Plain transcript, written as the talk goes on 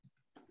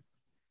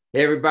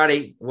Hey,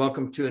 everybody.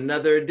 Welcome to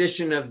another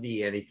edition of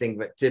the Anything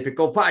But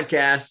Typical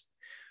podcast.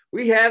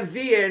 We have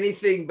the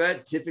Anything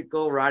But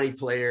Typical Roddy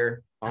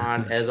Player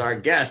on as our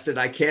guest, and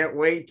I can't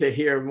wait to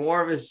hear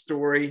more of his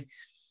story.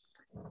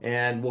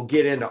 And we'll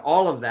get into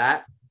all of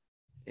that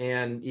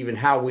and even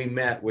how we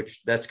met,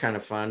 which that's kind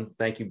of fun.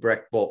 Thank you,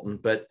 Breck Bolton.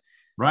 But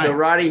right. So,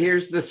 Roddy,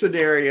 here's the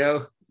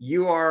scenario.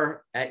 You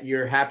are at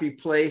your happy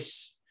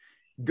place,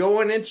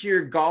 going into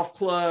your golf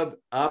club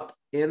up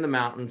in the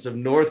mountains of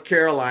North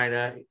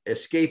Carolina,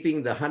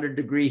 escaping the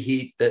 100-degree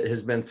heat that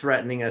has been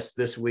threatening us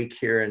this week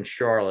here in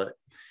Charlotte.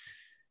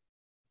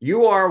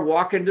 You are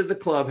walking to the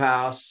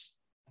clubhouse.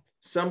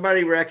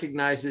 Somebody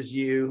recognizes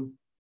you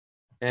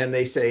and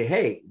they say,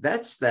 hey,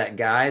 that's that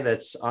guy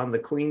that's on the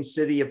Queen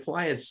City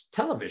Appliance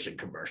television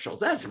commercials.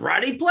 That's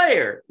Roddy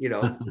Player,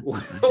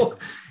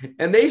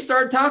 and they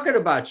start talking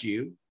about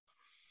you.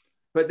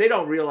 But they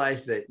don't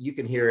realize that you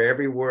can hear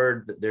every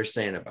word that they're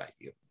saying about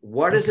you.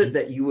 What is it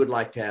that you would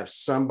like to have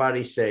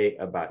somebody say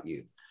about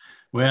you?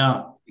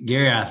 Well,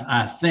 Gary,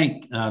 I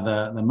think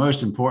the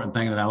most important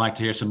thing that I like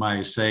to hear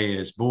somebody say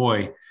is,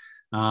 boy,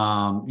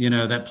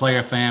 that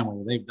Player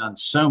family, they've done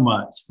so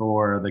much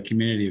for the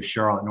community of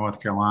Charlotte,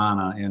 North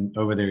Carolina, and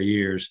over their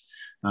years.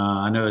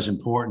 I know it's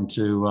important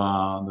to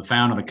the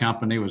founder of the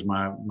company was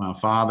my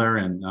father,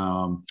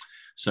 and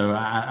so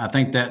I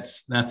think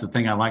that's the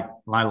thing I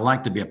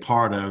like to be a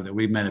part of, that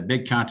we've made a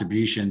big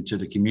contribution to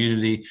the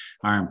community.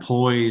 Our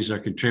employees are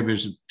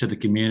contributors to the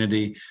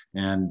community.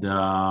 And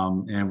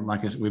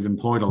like I said, we've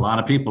employed a lot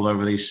of people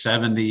over these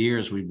 70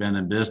 years we've been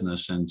in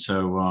business. And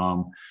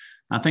so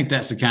I think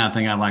that's the kind of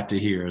thing I like to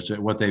hear, is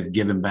what they've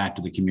given back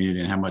to the community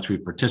and how much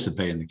we've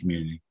participated in the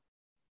community.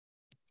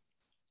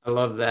 I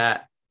love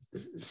that.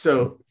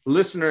 So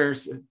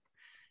listeners,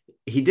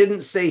 he didn't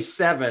say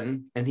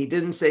 7 and he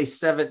didn't say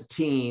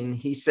 17.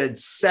 He said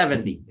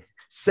 70,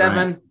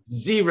 70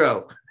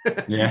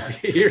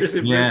 years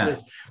in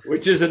business,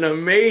 which is an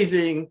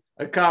amazing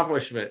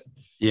accomplishment.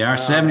 Yeah, our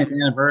 70th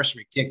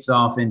anniversary kicks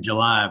off in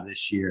July of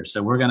this year.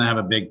 So we're going to have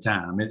a big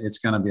time. It's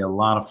going to be a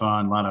lot of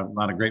fun, a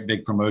lot of great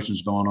big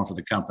promotions going on for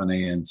the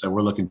company. And so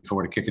we're looking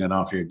forward to kicking it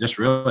off here just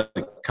really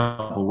a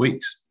couple of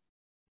weeks.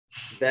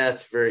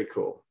 That's very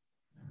cool.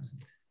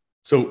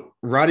 So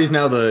Roddy's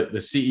now the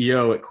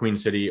CEO at Queen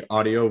City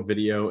Audio,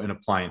 Video, and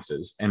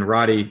Appliances. And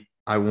Roddy,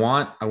 I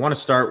want to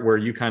start where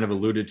you kind of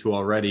alluded to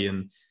already,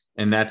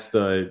 and that's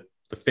the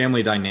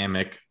family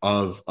dynamic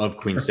of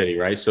Queen City,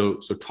 right? So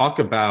talk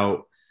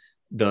about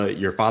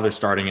your father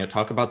starting it.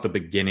 Talk about the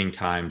beginning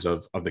times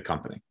of the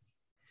company.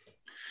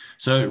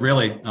 So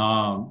really,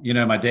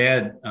 my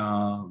dad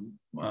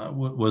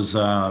was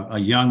a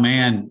young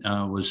man,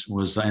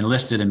 was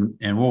enlisted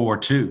in World War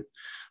II.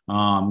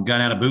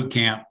 Got out of boot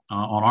camp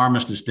on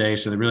Armistice Day,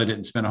 so they really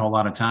didn't spend a whole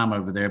lot of time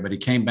over there. But he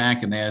came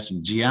back and they had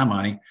some GI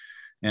money,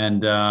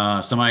 and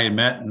somebody had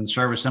met in the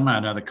service. Somebody or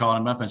another called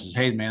him up and says,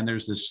 "Hey, man,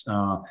 there's this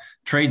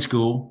trade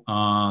school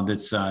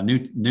that's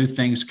new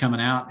things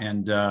coming out,"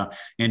 and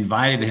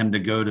invited him to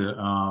go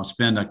to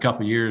spend a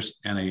couple of years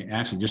in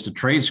actually just a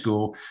trade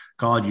school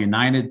called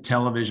United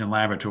Television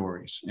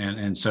Laboratories,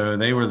 and so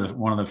they were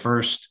one of the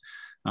first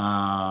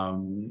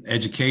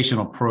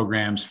educational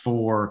programs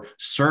for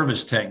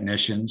service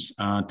technicians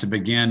to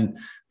begin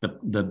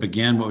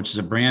which is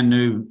a brand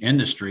new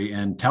industry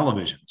in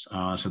televisions.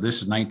 So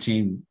this is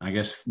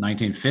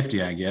 1950,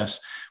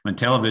 when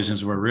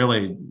televisions were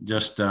really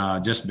just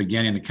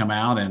beginning to come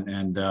out,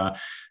 and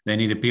they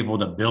needed people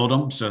to build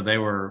them. So they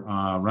were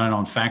running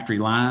on factory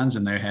lines,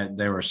 and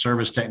they were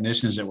service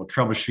technicians that were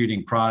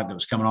troubleshooting product that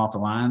was coming off the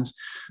lines.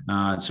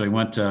 So he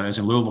went to,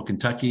 in Louisville,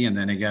 Kentucky, and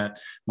then he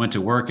went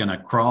to work in a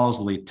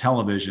Crosley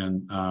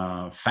television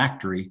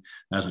factory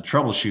as a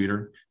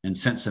troubleshooter in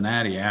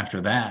Cincinnati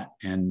after that,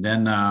 and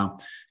then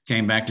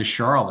came back to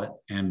Charlotte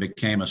and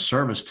became a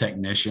service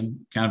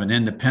technician, kind of an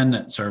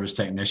independent service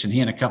technician. He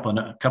and a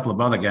couple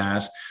of other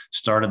guys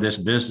started this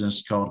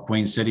business called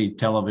Queen City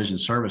Television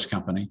Service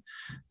Company,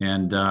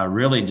 and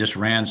really just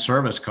ran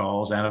service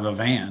calls out of a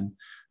van.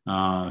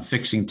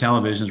 Fixing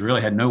televisions.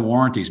 Really had no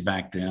warranties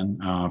back then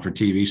for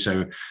TV,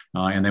 so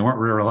and they weren't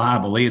real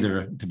reliable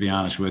either, to be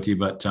honest with you.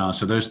 But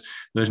so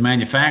those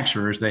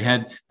manufacturers, they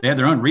had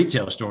their own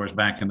retail stores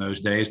back in those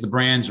days. The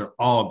brands are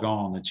all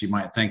gone that you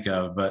might think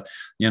of, but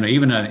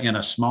even in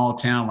a small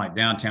town like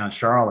downtown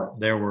Charlotte,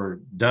 there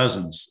were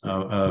dozens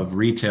of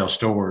retail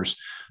stores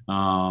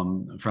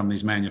from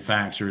these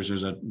manufacturers.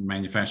 There's a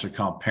manufacturer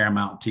called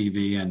Paramount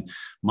TV and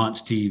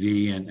Muntz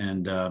TV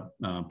and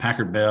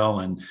Packard Bell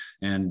and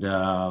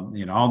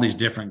all these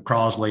different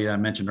Crosley I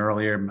mentioned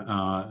earlier,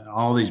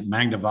 all these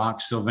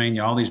Magnavox,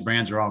 Sylvania, all these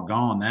brands are all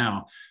gone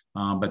now.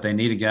 But they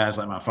needed guys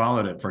like my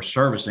father for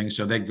servicing.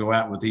 So they'd go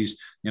out with these,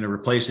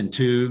 replacing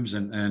tubes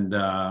and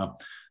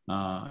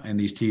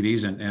these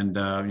TVs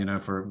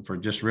and for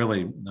just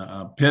really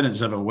a pittance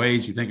of a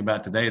wage. You think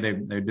about today,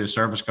 they do a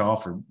service call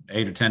for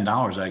 $8 or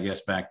 $10, I guess,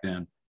 back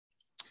then,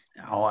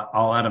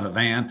 all out of a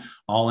van,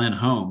 all in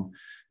home.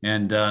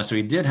 And so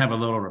he did have a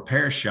little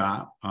repair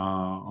shop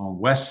on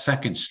West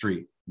 2nd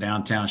Street,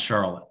 downtown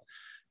Charlotte.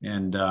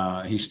 And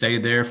he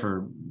stayed there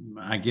for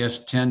I guess,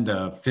 10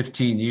 to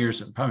 15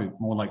 years, probably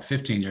more like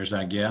 15 years,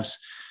 I guess.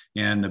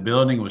 And the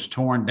building was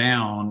torn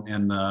down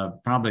in the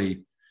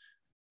probably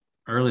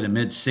early to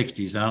mid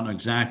 60s. I don't know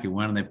exactly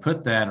when. And they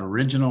put that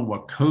original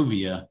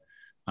Wachovia,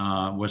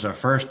 was our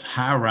first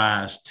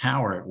high-rise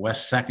tower at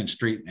West 2nd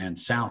Street and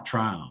South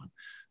Tryon.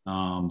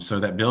 So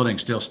that building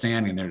still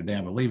standing there today,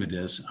 I believe it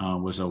is,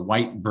 was a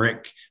white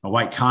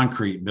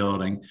concrete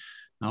building.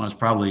 It's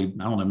probably,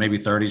 I don't know, maybe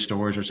 30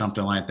 stories or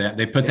something like that.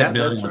 They put that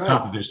building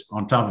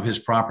on top of his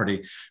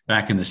property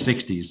back in the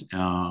 60s.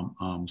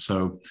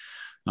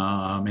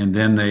 And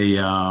then they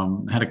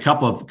had a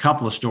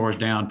couple of stores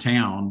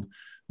downtown.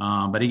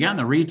 But he got in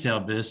the retail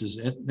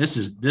business. This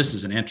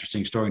is an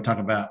interesting story. We talk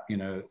about,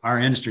 our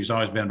industry's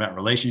always been about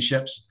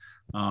relationships.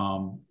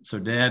 So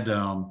Dad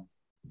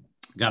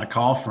got a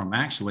call from,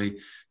 actually,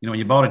 when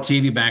you bought a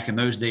TV back in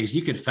those days,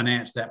 you could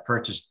finance that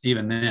purchase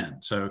even then.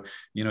 So,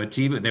 a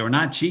TV, they were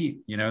not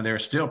cheap. They were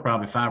still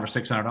probably $500 or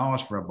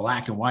 $600 for a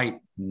black and white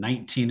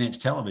 19-inch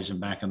television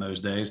back in those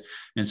days.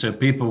 And so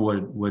people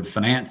would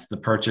finance the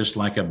purchase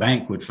like a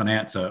bank would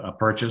finance a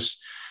purchase.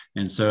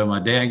 And so my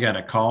dad got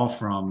a call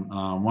from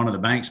one of the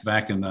banks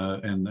back in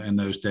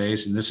those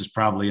days, and this is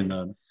probably in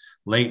the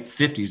late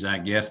 50s, I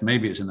guess.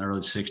 Maybe it's in the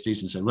early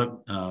 60s, and said,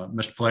 "Look,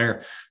 Mr.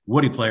 Player,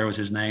 Woody Player was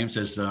his name.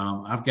 Says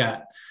I've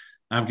got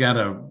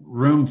a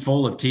room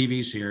full of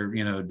TVs here.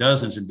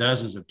 Dozens and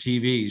dozens of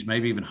TVs,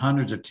 maybe even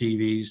hundreds of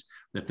TVs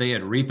that they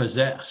had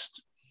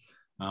repossessed.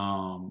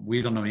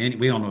 We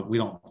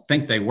don't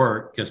think they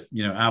work because,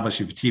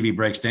 obviously if a TV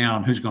breaks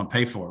down, who's going to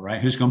pay for it, right?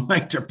 Who's going to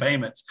make their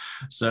payments?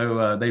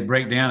 So they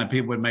break down and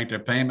people would make their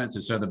payments.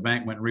 And so the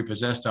bank went and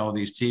repossessed all of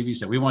these TVs.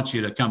 Said, we want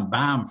you to come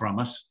buy them from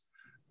us.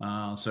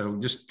 So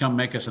just come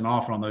make us an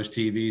offer on those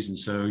TVs. And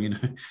so,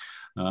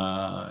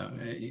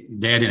 Dad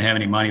didn't have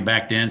any money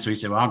back then. So he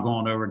said, well, I'll go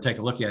on over and take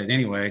a look at it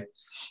anyway.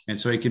 And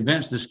so he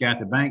convinced this guy at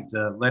the bank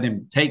to let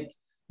him take,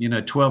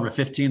 12 or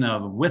 15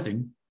 of them with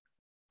him.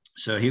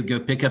 So he would go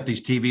pick up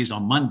these TVs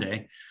on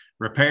Monday,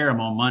 repair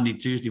them on Monday,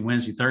 Tuesday,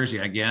 Wednesday, Thursday,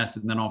 I guess.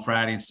 And then on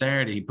Friday and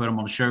Saturday, he put them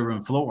on the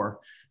showroom floor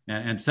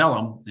and sell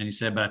them. And he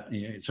said,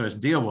 so his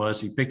deal was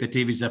he picked the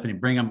TVs up and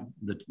he'd bring them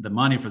the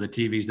money for the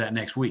TVs that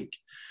next week.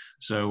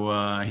 So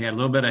he had a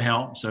little bit of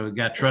help. So it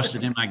got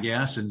trusted him, I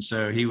guess. And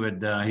so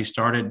he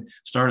started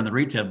the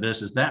retail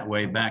business that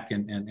way back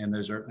in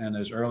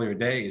those earlier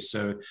days.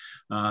 So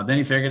then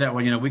he figured out,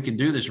 well, we can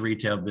do this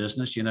retail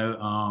business,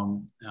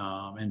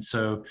 and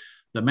so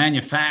the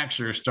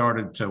manufacturer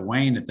started to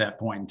wane at that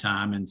point in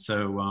time. And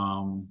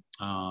so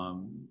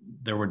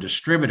there were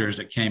distributors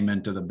that came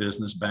into the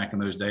business back in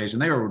those days,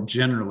 and they were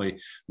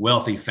generally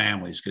wealthy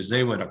families because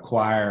they would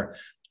acquire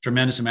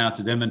tremendous amounts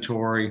of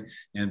inventory.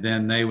 And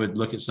then they would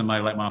look at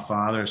somebody like my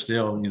father,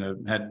 still,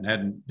 didn't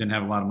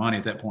have a lot of money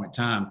at that point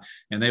in time.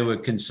 And they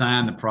would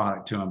consign the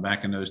product to him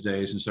back in those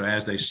days. And so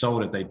as they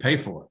sold it, they'd pay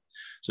for it.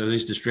 So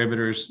these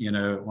distributors,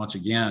 once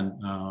again,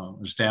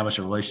 established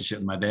a relationship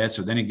with my dad.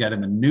 So then he got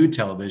in the new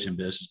television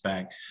business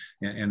back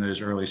in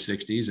those early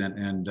 60s.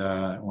 And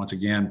once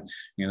again,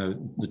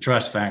 the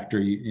trust factor,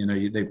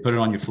 they put it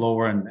on your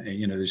floor and,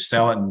 they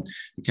sell it and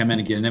you come in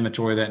and get an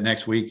inventory that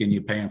next week and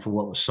you pay them for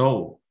what was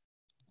sold.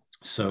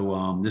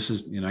 So this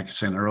is, I could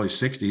say in the early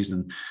 60s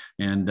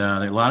and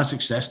a lot of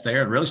success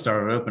there. It really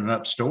started opening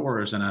up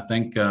stores. And I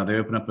think they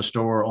opened up a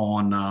store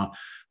on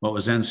what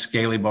was then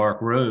Scaly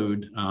Bark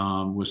Road,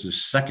 was the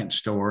second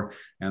store.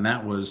 And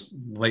that was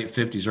late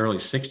 50s, early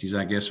 60s,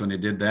 I guess, when they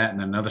did that. And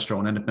then another store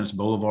on Independence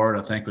Boulevard,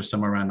 I think was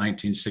somewhere around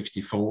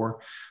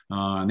 1964.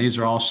 And these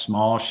are all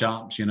small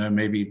shops,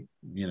 maybe,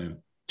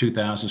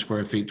 2,000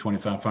 square feet,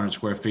 2,500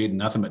 square feet, and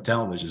nothing but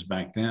televisions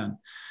back then.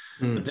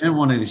 But then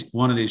one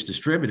of these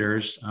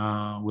distributors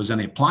was in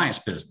the appliance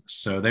business.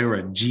 So they were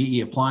a GE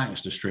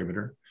appliance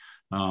distributor,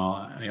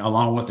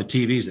 along with the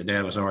TVs that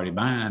Dad was already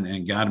buying,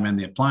 and got him in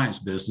the appliance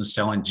business,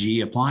 selling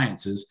GE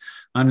appliances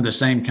under the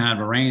same kind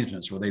of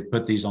arrangements where they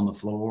put these on the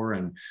floor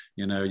and,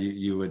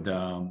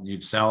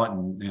 you'd sell it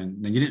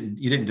and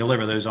you didn't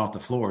deliver those off the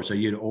floor. So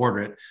you'd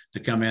order it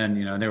to come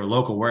in, they were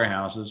local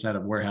warehouses, had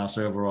a warehouse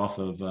over off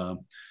of,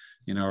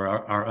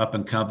 our up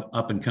and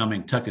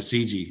coming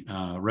Tuckasegee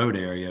Road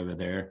area over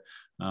there.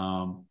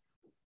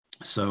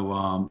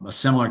 So a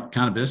similar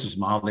kind of business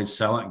model, they'd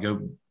sell it,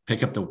 go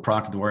pick up the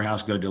product at the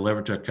warehouse, go deliver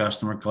it to a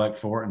customer, collect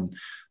for it, and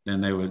then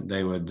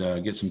they would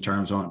get some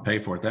terms on it, pay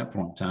for it at that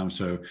point in time.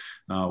 So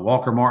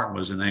Walker Martin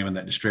was the name of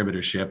that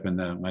distributorship,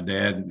 and my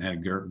dad had a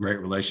great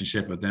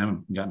relationship with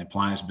them, got in the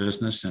appliance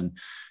business, and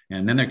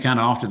then they're kind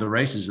of off to the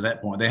races at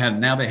that point. They had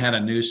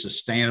a new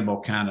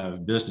sustainable kind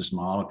of business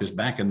model, because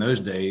back in those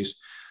days,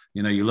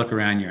 you look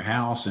around your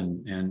house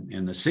and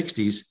in the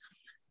 60s,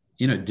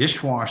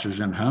 dishwashers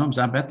in homes,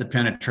 I bet the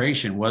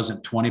penetration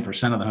wasn't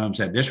 20% of the homes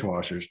had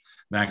dishwashers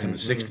back in the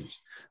 60s.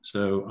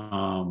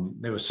 So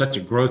there was such a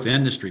growth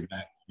industry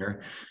back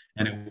there.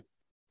 And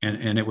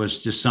it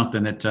was just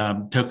something that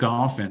took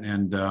off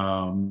and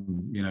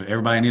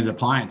everybody needed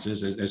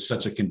appliances as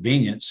such a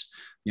convenience,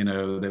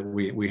 that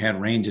we had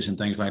ranges and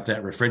things like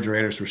that.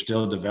 Refrigerators were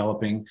still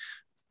developing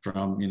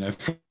from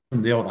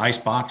from the old ice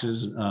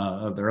boxes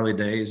of the early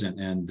days,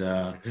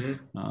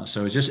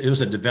 so it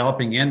was a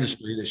developing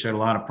industry that showed a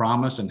lot of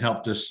promise and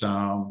helped us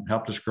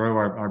grow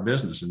our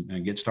business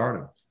and get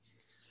started.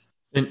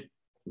 And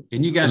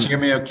can you guys hear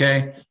me?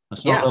 Okay, I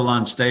saw a little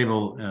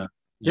unstable.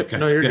 Yep. Okay.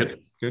 No, you're good.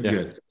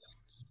 Good.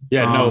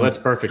 Yeah. No, that's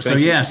perfect.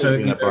 Thanks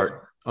that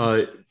part.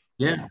 I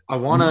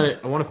want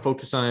to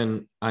focus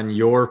on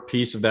your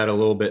piece of that a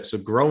little bit. So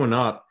growing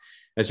up,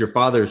 as your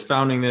father is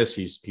founding this,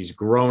 he's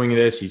growing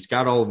this, he's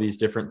got all of these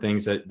different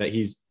things that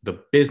the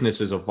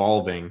business is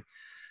evolving.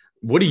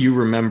 What do you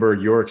remember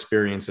your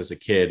experience as a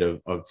kid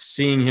of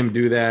seeing him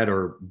do that,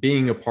 or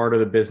being a part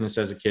of the business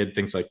as a kid,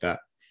 things like that?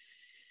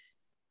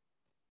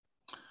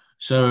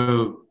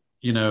 So,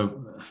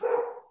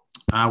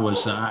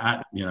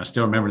 I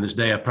still remember this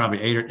day. I'm probably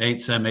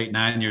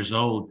 9 years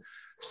old,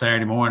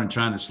 Saturday morning,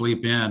 trying to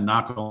sleep in,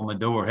 knock on the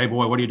door. Hey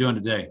boy, what are you doing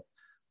today?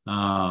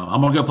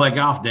 I'm going to go play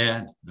golf,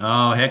 Dad.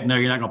 Oh, heck no,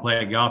 you're not going to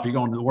play golf. You're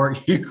going to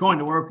work. You're going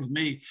to work with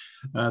me.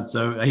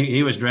 So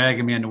he was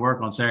dragging me into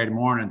work on Saturday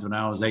mornings when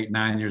I was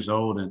 9 years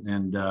old.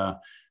 On the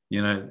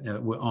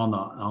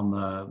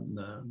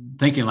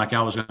thinking like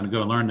I was going to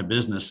go learn the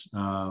business.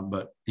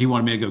 But he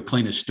wanted me to go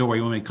clean his store.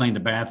 He wanted me to clean the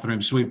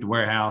bathroom, sweep the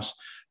warehouse,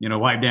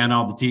 wipe down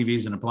all the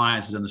TVs and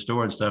appliances in the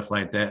store and stuff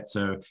like that.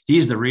 So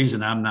he's the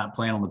reason I'm not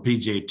playing on the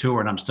PGA Tour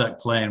and I'm stuck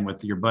playing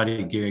with your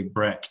buddy Gary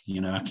Breck.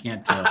 I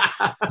can't.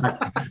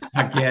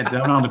 I can't.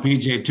 I'm on the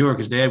PGA Tour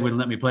because Dad wouldn't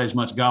let me play as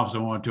much golf as I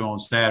wanted to on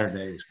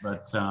Saturdays.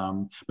 But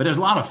it was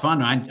a lot of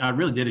fun. I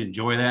really did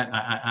enjoy that.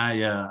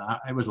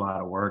 It was a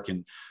lot of work,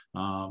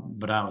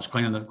 but I was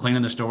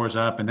cleaning the stores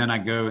up, and then I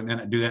go and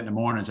then I do that in the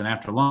mornings, and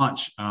after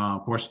lunch,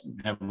 of course,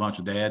 have lunch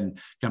with Dad and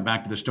come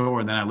back to the store,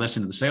 and then I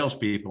listen to the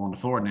salespeople on the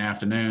floor in the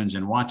afternoons,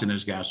 and watching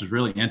those guys was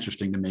really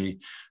interesting to me.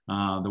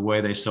 The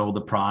way they sold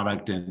the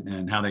product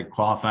and how they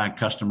qualified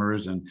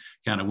customers and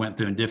kind of went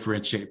through and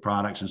differentiate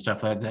products and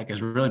stuff like that.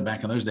 Because really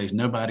back in those days,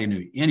 nobody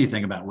knew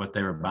anything about what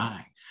they were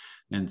buying.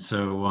 And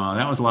so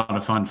that was a lot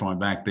of fun for me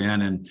back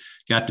then, and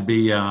got to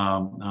be, in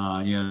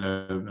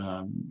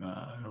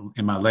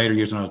my later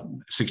years when I was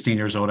 16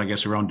 years old, I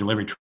guess we were on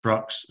delivery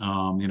trucks,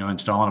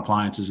 installing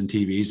appliances and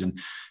TVs and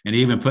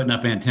even putting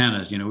up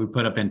antennas. We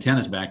put up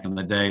antennas back in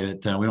the day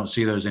that we don't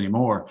see those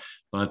anymore.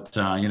 But,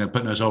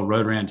 putting those old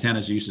rotary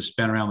antennas you used to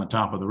spin around the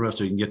top of the roof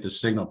so you can get the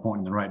signal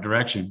pointing in the right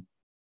direction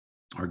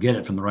or get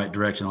it from the right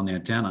direction on the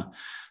antenna.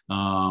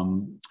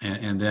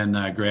 And then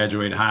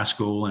graduated high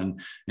school and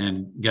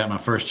got my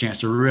first chance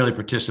to really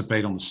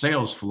participate on the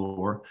sales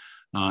floor.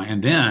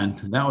 And then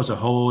that was a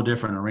whole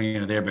different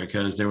arena there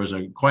because there was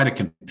quite a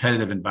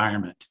competitive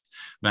environment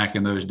back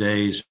in those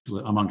days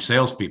among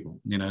salespeople,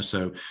 so there's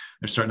a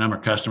certain number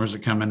of customers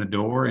that come in the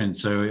door. And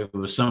so it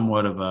was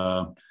somewhat of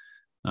a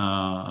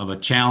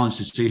challenge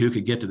to see who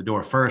could get to the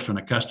door first when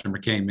a customer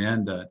came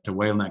in to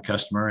wait on that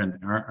customer and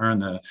earn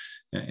the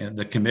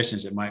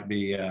commissions that might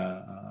be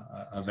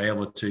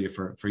available to you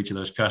for each of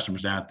those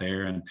customers out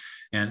there,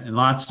 and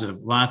lots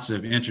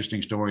of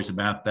interesting stories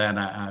about that.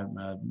 I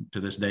to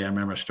this day I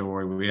remember a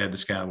story where we had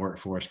this guy that worked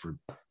for us for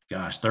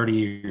 30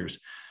 years,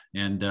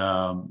 and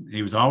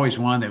he was always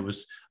one that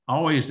was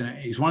always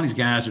he's one of these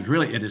guys that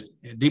really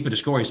deep in the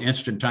score he's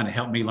interested in trying to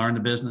help me learn the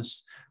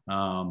business.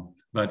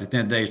 But at the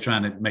end of the day, he's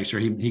trying to make sure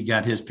he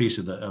got his piece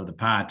of the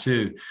pie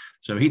too.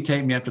 So he'd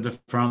take me up to the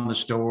front of the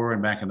store,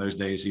 and back in those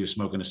days, he was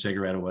smoking a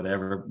cigarette or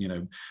whatever.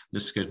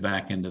 This goes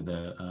back into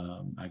the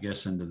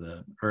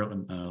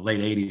early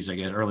late 80s, I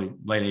guess,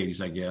 late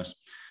 80s, I guess,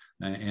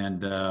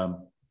 and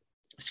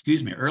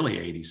early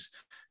 80s.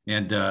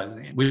 And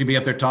we'd be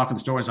up there talking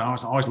stories. I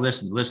was always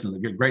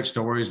listening to great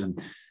stories.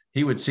 And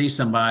he would see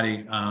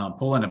somebody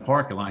pull in the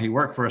parking lot. He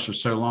worked for us for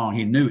so long.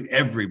 He knew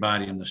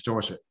everybody in the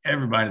store. So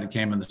everybody that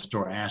came in the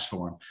store asked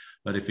for him.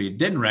 But if he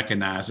didn't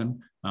recognize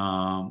him,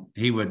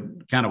 he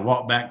would kind of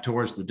walk back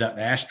towards the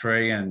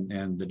ashtray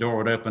and the door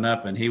would open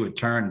up and he would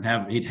turn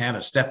and he'd have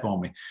a step on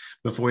me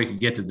before he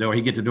could get to the door.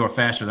 He'd get to the door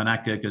faster than I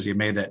could because he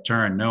made that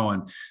turn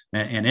knowing.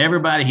 And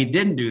everybody he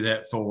didn't do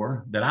that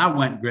for, that I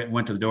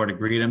went to the door to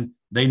greet him,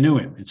 they knew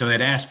him. And so they'd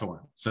asked for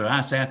him. So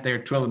I sat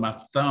there twiddling my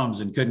thumbs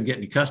and couldn't get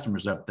any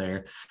customers up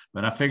there,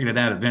 but I figured it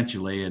out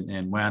eventually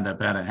and wound up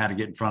how to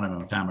get in front of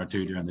him a time or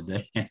two during the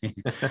day.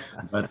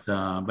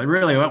 But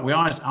really we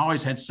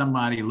always had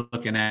somebody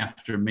looking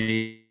after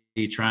me,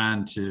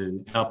 trying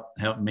to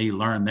help me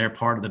learn their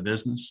part of the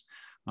business.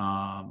 So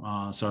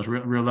I was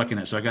real lucky in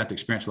that. So I got to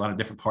experience a lot of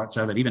different parts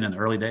of it, even in the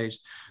early days,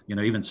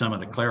 even some of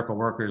the clerical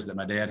workers that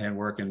my dad had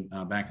working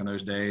back in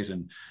those days.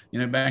 And,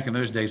 back in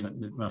those days,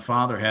 my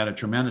father had a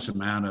tremendous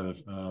amount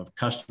of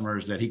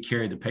customers that he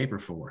carried the paper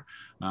for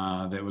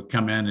that would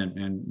come in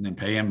and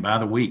pay him by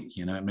the week.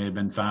 It may have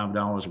been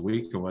 $5 a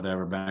week or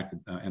whatever back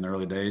in the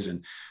early days.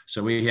 And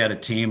so we had a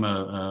team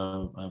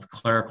of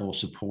clerical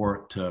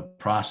support to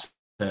process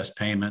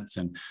payments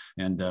and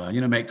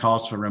make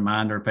calls for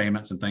reminder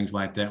payments and things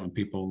like that when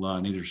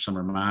people needed some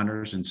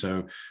reminders. And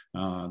so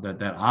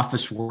that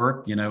office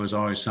work, was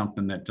always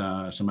something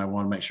that somebody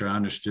wanted to make sure I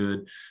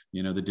understood,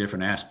 the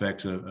different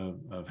aspects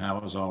of how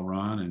it was all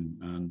run.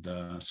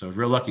 And so I was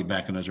real lucky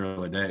back in those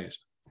early days.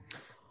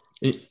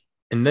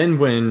 And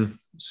then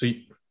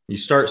you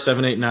start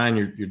 7, 8,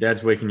 9, your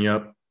dad's waking you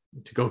up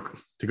to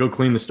go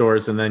clean the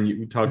stores. And then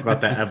you talked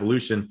about that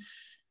evolution.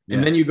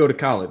 And then you go to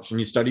college and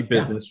you study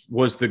business.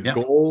 Was the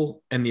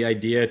goal and the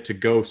idea to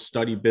go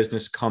study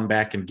business, come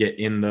back and get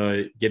in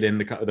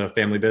the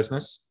family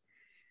business?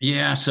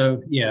 Yeah.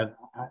 So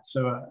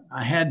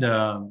I had,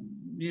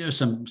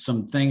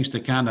 some things to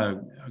kind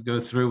of go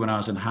through when I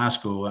was in high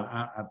school.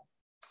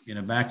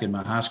 Back in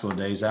my high school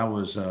days, I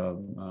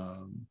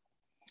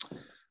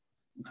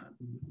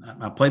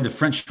played the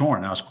French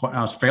horn. I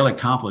was fairly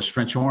accomplished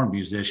French horn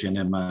musician,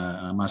 and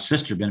my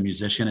sister had been a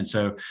musician, and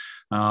so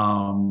a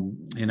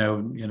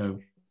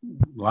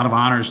lot of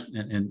honors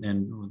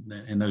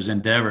in those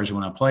endeavors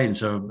when I played, and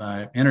so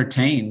I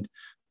entertained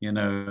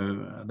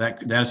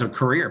that as a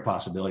career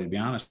possibility, to be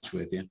honest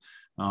with you,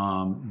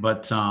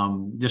 but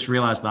just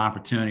realized the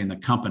opportunity in the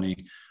company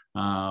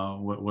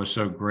was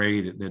so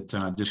great that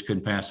I just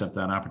couldn't pass up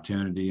that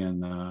opportunity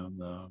and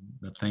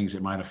the things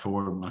it might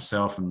afford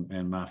myself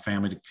and my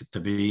family to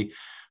be.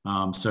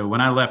 So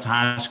when I left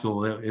high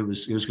school, it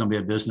was going to be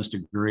a business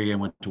degree. I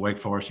went to Wake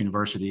Forest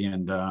University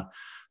and I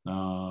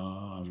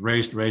was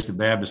raised a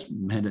Baptist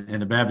in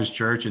the Baptist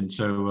church, and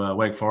so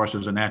Wake Forest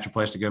was a natural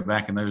place to go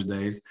back in those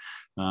days.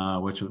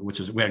 Which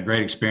is we had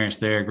great experience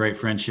there, great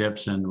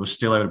friendships, and was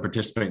still able to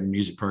participate in the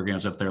music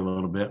programs up there a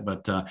little bit.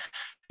 But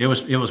it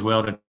was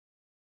well to.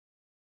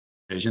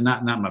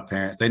 Not my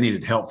parents. They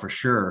needed help for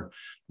sure.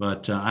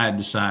 But I had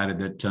decided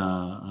that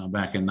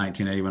back in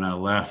 1980, when I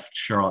left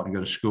Charlotte to go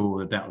to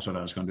school, that was what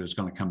I was going to do. It's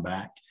going to come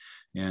back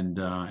and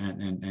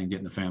get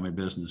in the family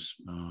business.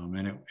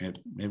 And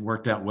it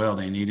worked out well.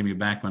 They needed me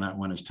back when it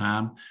was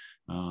time.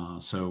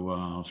 So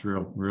I was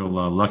real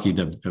lucky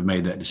to have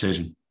made that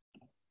decision.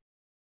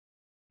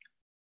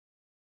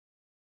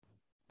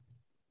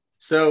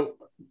 So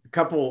a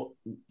couple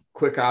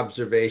quick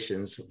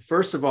observations.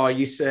 First of all,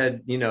 you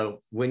said,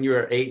 when you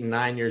were 8 and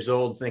 9 years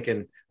old,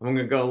 thinking I'm going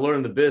to go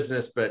learn the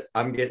business, but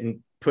I'm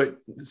getting put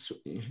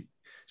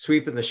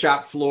sweeping the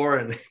shop floor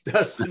and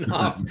dusting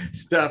off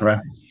stuff. Right.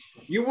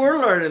 You were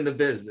learning the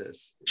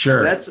business.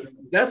 Sure. That's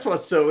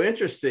what's so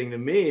interesting to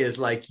me is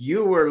like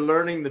you were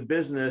learning the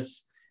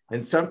business.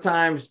 And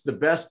sometimes the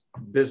best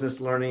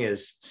business learning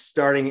is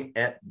starting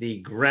at the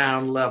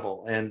ground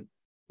level and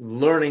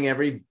learning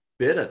every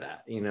bit of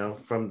that,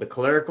 from the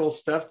clerical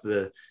stuff,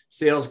 the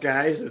sales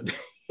guys,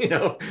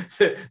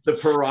 the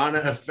piranha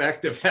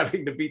effect of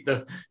having to beat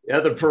the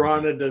other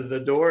piranha to the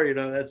door,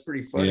 that's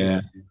pretty funny.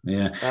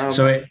 Yeah.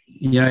 So it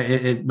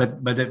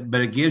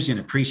gives you an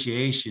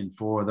appreciation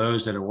for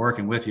those that are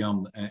working with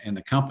you in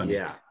the company.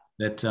 Yeah.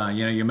 That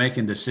you're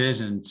making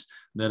decisions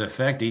that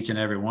affect each and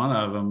every one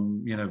of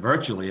them,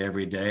 virtually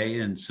every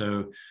day, and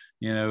so.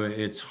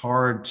 It's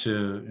hard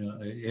to,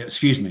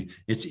 it's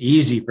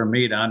easy for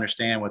me to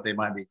understand what they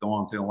might be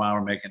going through and why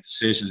we're making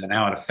decisions and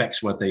how it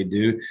affects what they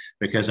do,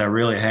 because I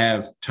really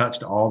have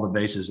touched all the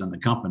bases in the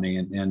company.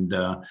 And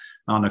I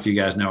don't know if you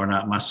guys know or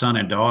not, my son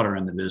and daughter are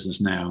in the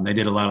business now, and they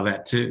did a lot of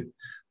that too.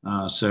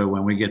 So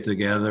when we get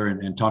together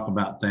and talk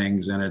about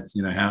things, and it's,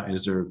 how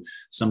is there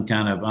some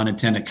kind of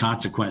unintended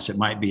consequence that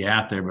might be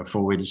out there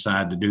before we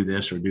decide to do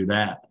this or do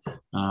that.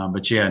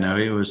 But yeah, no,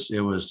 it was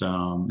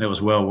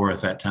well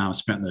worth that time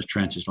spent in those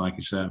trenches, like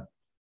you said.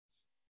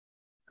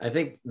 I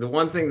think the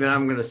one thing that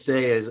I'm going to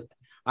say is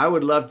I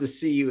would love to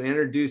see you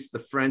introduce the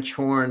French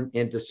horn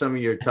into some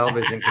of your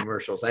television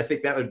commercials. I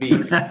think that would be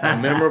a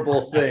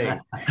memorable thing.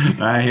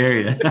 I hear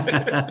you.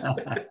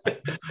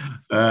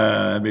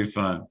 That'd be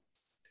fun.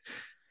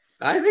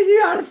 I think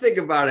you ought to think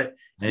about it.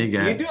 There you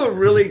go. You do a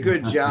really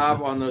good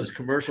job on those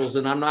commercials,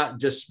 and I'm not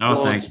just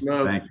blowing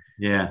smoke. Thank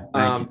you.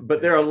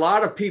 But there are a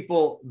lot of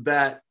people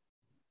that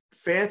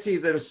fancy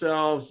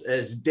themselves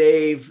as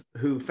Dave,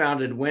 who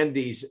founded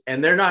Wendy's,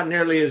 and they're not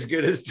nearly as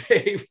good as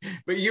Dave,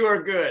 but you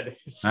are good.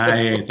 So. I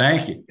hear you.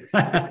 Thank you.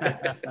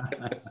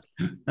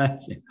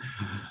 Thank you.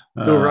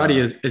 So Roddy,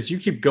 as you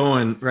keep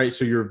going, right?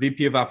 So you're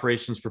VP of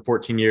operations for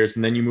 14 years,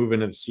 and then you move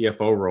into the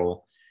CFO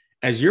role.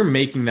 As you're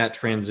making that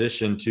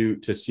transition to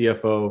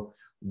CFO,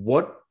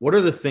 what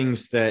are the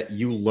things that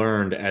you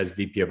learned as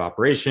VP of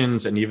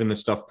operations and even the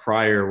stuff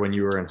prior when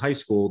you were in high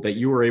school that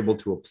you were able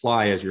to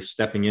apply as you're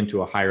stepping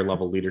into a higher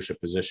level leadership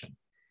position?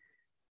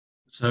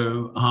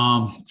 So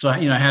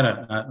I had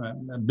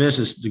a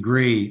business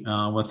degree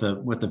with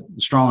a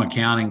strong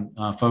accounting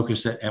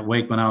focus at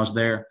Wake when I was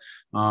there.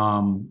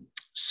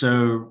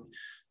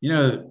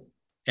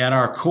 At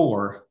our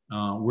core,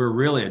 we're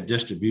really a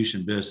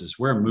distribution business.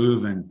 We're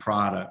moving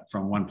product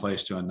from one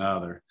place to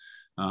another.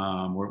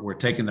 We're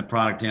taking the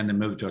product in and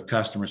move it to a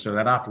customer. So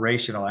that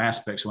operational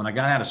aspect. So when I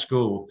got out of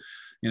school,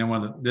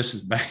 this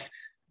is back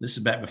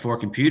before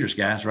computers,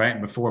 guys, right?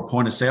 And before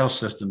point of sale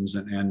systems.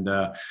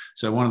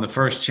 So one of the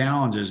first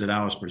challenges that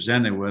I was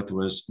presented with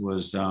was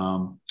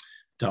to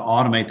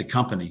automate the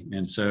company.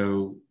 And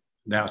so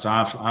that was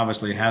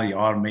obviously how do you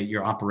automate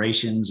your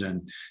operations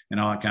and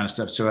all that kind of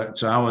stuff.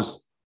 So I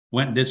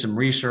went and did some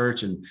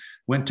research and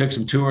went and took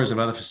some tours of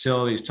other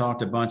facilities, talked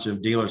to a bunch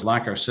of dealers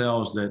like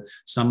ourselves that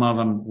some of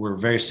them were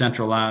very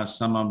centralized.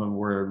 Some of them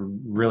were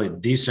really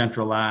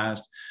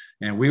decentralized.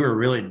 and we were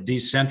really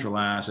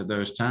decentralized at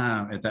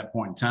that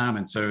point in time.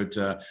 And so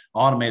to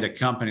automate a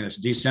company that's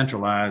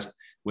decentralized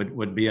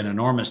would be an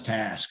enormous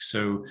task.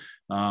 So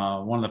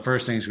one of the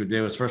first things we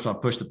did was, first of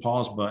all, push the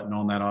pause button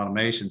on that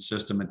automation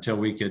system until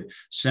we could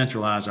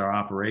centralize our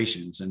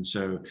operations. And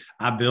so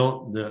I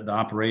built the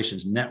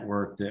operations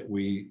network that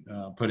we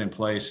put in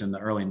place in the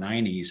early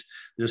 90s.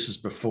 This is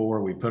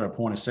before we put our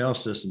point of sale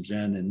systems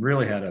in, and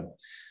really got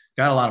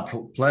a lot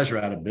of pleasure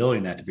out of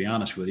building that, to be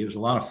honest with you. It was a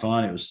lot of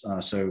fun. It was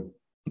so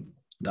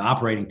the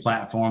operating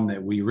platform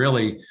that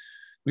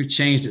we've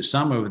changed it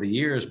some over the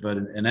years, but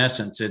in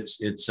essence,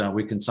 it's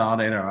we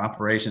consolidate our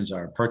operations,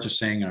 our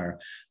purchasing, our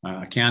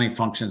accounting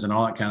functions, and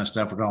all that kind of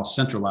stuff. We're all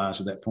centralized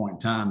at that point in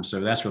time.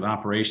 So that's where the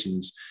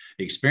operations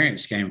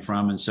experience came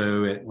from. And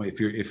so if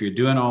you're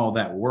doing all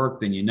that work,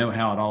 then you know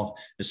how it all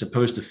is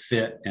supposed to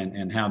fit,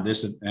 and how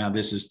this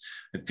is,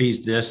 it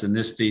feeds this and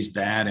this feeds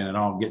that, and it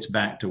all gets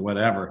back to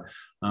whatever.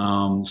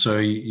 So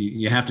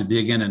you have to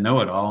dig in and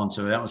know it all. And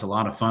so that was a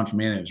lot of fun for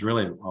me. And it was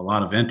really a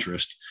lot of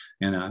interest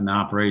in the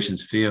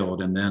operations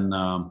field. And then,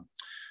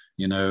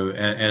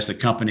 as the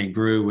company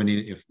grew,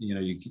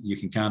 you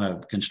can kind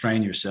of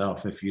constrain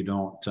yourself if you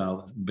don't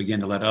begin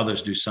to let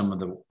others do some of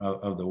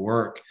the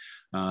work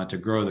to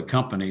grow the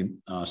company.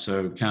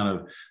 So kind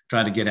of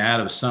try to get out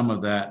of some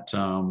of that,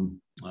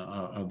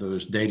 of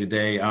those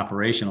day-to-day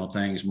operational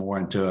things more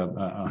into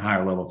a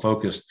higher level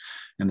focus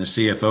in the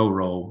CFO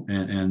role,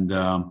 and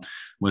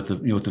with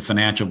the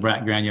financial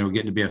background, we're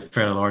getting to be a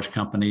fairly large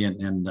company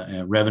and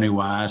revenue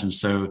wise, and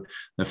so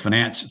the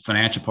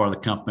financial part of the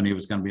company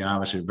was going to be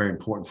obviously very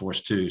important for us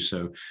too.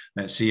 So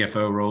that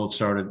CFO role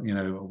started,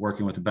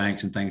 working with the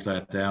banks and things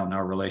like that, and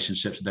our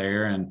relationships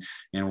there, and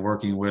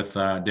working with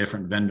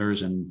different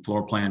vendors and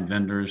floor plan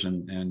vendors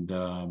and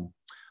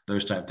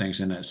those type of things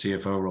in that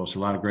CFO role. So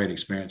a lot of great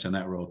experience in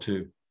that role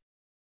too.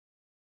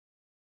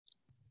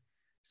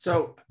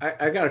 So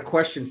I got a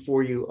question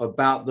for you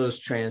about those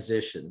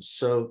transitions.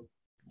 So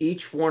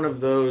each one of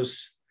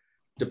those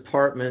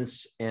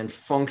departments and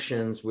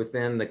functions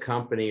within the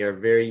company are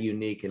very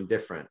unique and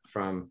different,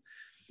 from,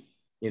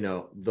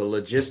 the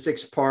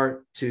logistics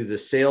part to the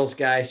sales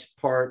guys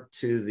part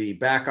to the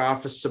back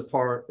office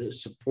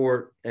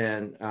support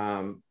and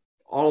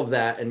all of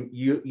that. And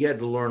you had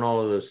to learn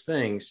all of those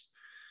things.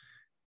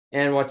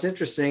 And what's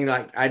interesting,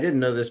 like, I didn't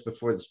know this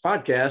before this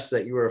podcast,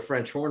 that you were a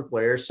French horn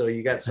player. So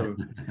you got some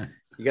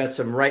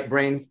right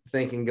brain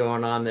thinking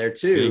going on there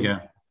too. There you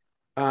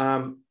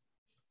go.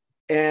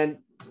 And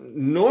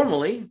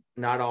normally,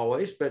 not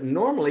always, but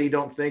normally you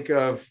don't think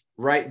of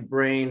right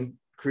brain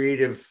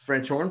creative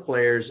French horn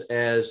players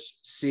as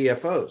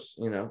CFOs,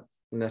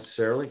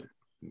 necessarily.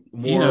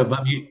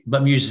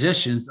 But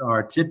musicians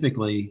are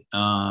typically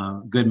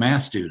good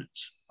math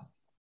students.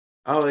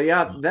 Oh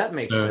yeah, that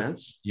makes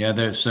sense.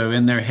 Yeah, so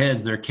in their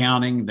heads, they're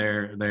counting,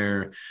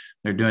 they're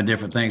doing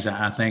different things.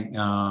 I think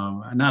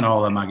not all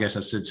of them, I guess I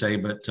should say,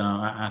 but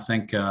I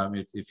think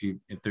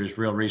if there's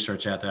real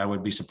research out there, I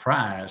would be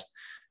surprised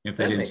if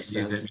they didn't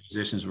see that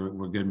musicians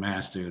were good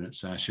math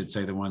students. I should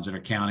say the ones that are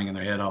counting in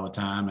their head all the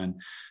time,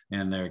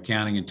 and they're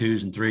counting in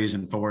 2s and 3s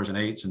and 4s and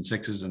 8s and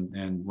 6s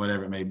and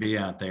whatever it may be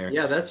out there.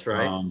 Yeah, that's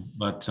right.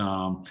 But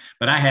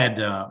I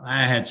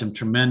had some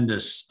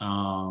tremendous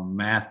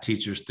math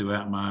teachers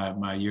throughout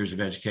my years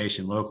of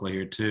education locally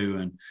here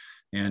too,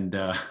 and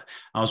I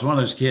was one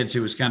of those kids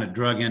who was kind of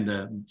drug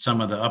into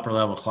some of the upper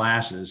level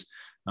classes.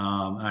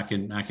 I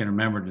can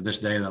remember to this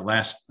day my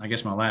last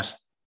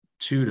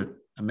 2 to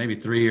maybe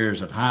 3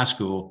 years of high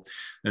school,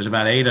 there's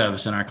about 8 of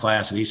us in our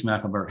class at East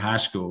Mecklenburg High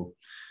School.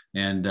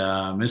 And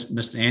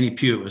Miss Annie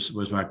Pewitt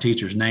was our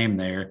teacher's name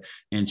there.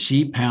 And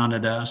she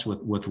pounded us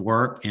with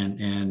work.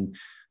 And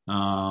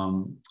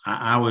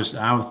I was,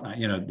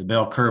 the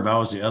bell curve, I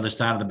was the other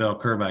side of the bell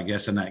curve, I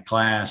guess, in that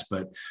class.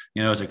 But,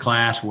 it was a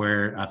class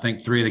where I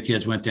think 3 of the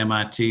kids went to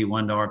MIT,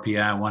 1 to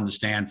RPI, 1 to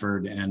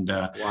Stanford. And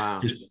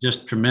wow.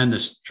 just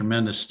tremendous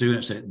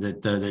students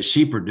that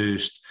she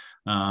produced.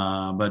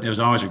 But it was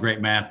always a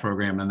great math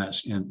program, and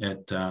that's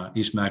at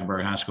East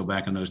Mecklenburg High School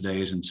back in those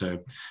days. And so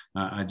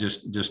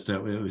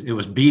it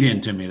was beat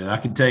into me, that I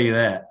can tell you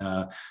that.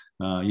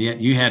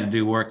 You had to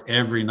do work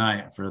every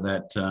night for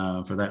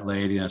that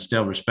lady. And I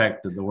still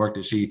respect the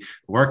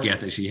work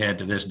ethic she had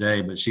to this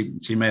day, but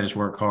she made us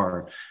work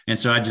hard. And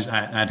so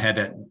I'd had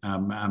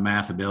that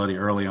math ability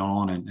early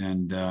on,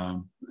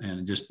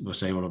 and just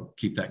was able to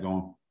keep that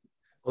going.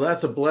 Well,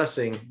 that's a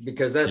blessing,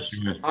 because that's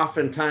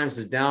oftentimes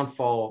the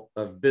downfall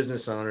of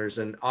business owners,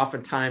 and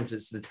oftentimes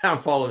it's the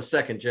downfall of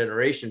second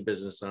generation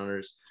business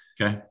owners.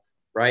 Okay.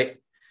 Right.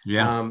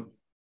 Yeah.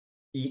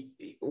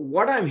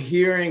 What I'm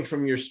hearing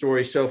from your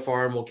story so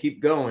far, and we'll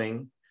keep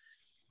going,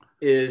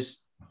 is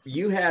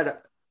you had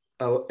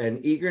an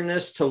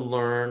eagerness to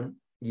learn.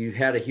 You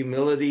had a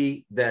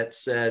humility that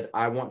said,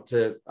 I'm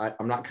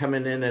not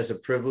coming in as a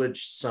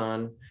privileged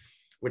son,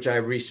 which I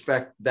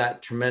respect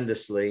that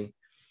tremendously.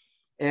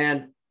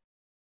 And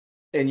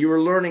you were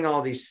learning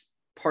all these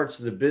parts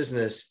of the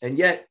business. And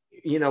yet,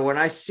 when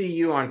I see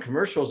you on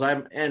commercials,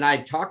 I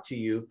talk to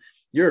you,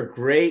 you're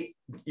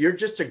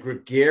just a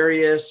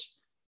gregarious,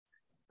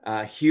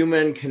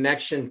 human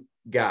connection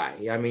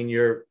guy. I mean,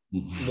 you're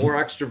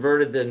more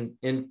extroverted than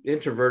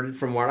introverted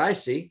from what I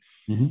see,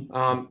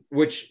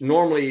 which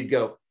normally you'd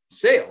go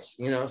sales,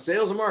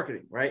 sales and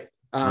marketing, right?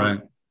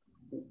 Right.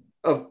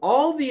 Of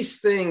all these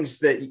things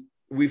that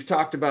we've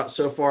talked about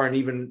so far, and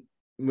even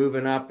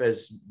moving up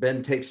as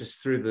Ben takes us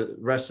through the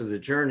rest of the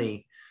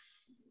journey,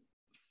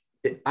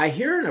 I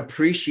hear an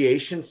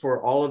appreciation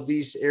for all of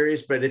these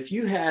areas. But if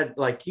you had,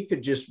 you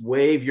could just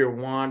wave your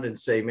wand and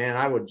say, man,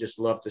 I would just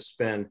love to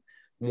spend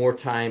more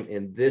time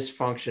in this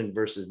function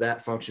versus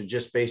that function,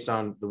 just based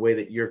on the way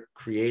that you're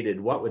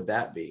created, what would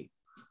that be?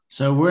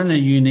 So we're in a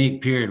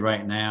unique period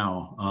right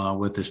now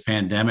with this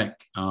pandemic,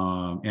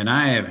 and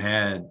I have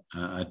had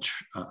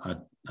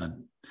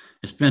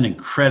it's been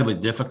incredibly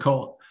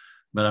difficult,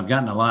 but I've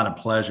gotten a lot of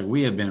pleasure.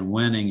 We have been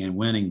winning and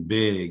winning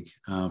big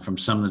from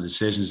some of the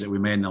decisions that we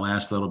made in the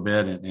last little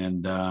bit,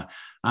 and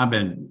I've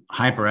been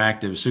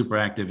hyperactive, super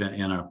active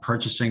in our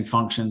purchasing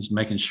functions,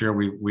 making sure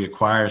we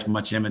acquire as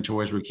much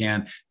inventory as we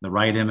can, the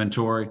right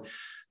inventory.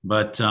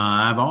 But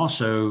I've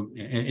also,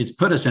 it's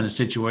put us in a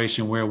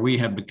situation where we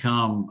have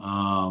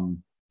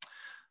become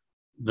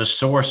the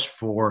source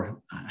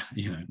for,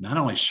 not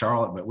only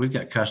Charlotte, but we've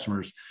got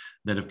customers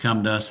that have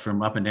come to us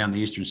from up and down the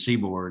Eastern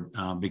Seaboard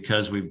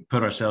because we've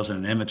put ourselves in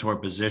an inventory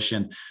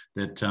position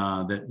that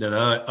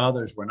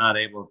others were not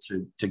able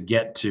to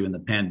get to in the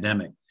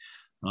pandemic.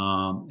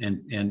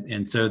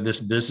 And so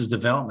this business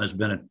development has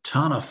been a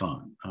ton of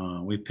fun.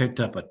 We've picked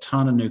up a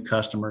ton of new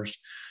customers.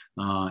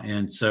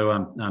 And so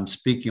I'm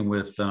speaking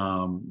with,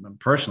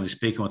 personally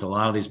speaking with a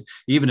lot of these,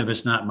 even if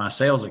it's not my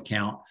sales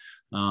account,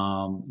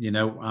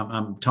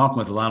 I'm talking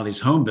with a lot of these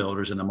home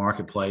builders in the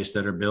marketplace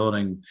that are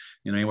building,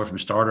 anywhere from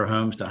starter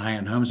homes to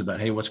high-end homes about,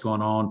 hey, what's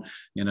going on?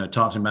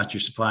 Talk to them about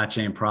your supply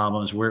chain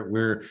problems.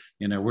 We're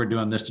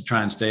doing this to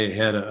try and stay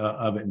ahead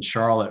of it in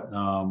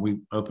Charlotte. We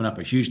opened up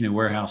a huge new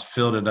warehouse,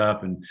 filled it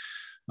up, and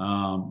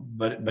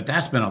but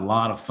that's been a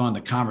lot of fun.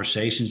 The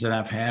conversations that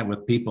I've had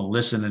with people,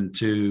 listening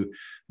to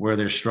where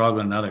they're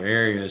struggling in other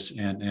areas,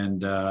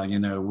 and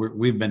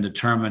we've been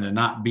determined to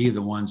not be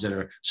the ones that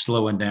are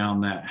slowing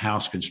down that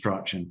house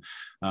construction.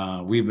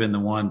 We've been the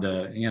one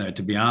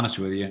to be honest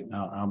with you.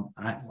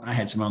 I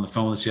had someone on the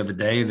phone the other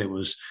day that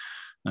was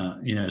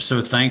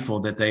so thankful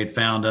that they'd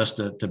found us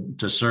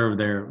to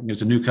serve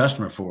as a new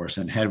customer for us.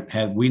 And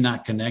had we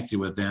not connected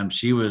with them,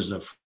 she was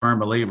a firm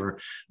believer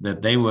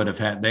that they would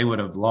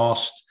have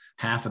lost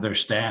half of their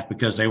staff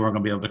because they weren't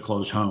going to be able to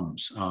close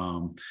homes.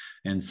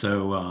 And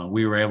so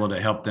we were able to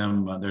help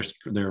them.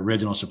 Their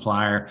original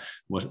supplier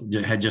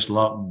had just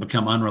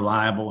become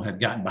unreliable, had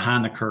gotten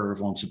behind the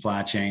curve on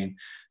supply chain.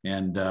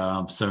 And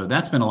so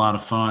that's been a lot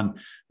of fun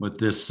with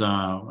this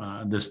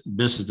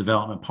business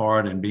development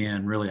part, and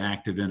being really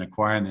active in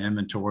acquiring the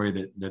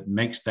inventory that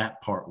makes that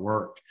part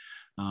work.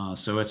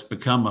 So it's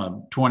become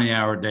a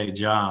 20-hour day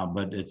job,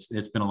 but it's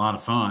been a lot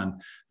of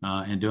fun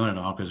in doing it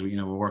all, because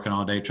we're working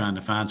all day trying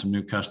to find some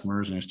new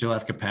customers, and we still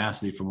have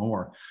capacity for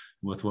more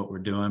with what we're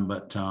doing.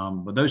 But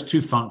those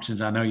two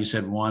functions, I know you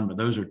said one, but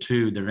those are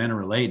two, they're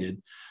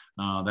interrelated,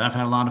 that I've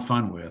had a lot of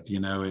fun with.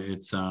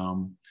 It's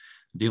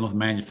dealing with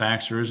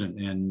manufacturers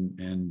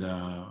and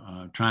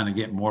trying to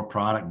get more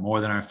product,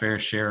 more than our fair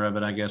share of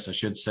it, I guess I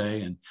should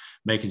say, and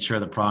making sure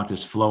the product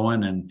is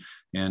flowing,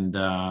 and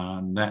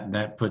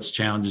that puts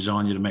challenges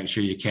on you to make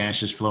sure your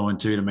cash is flowing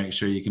too, to make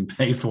sure you can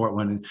pay for it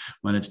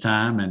when it's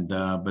time. And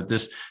but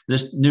this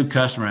new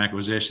customer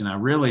acquisition, I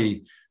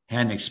really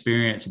hadn't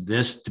experienced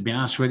this, to be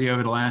honest with you,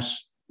 over the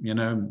last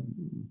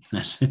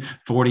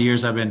 40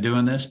 years I've been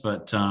doing this,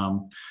 but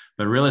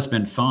really it's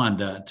been fun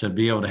to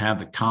be able to have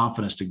the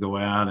confidence to go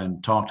out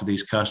and talk to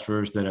these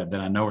customers that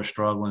I know are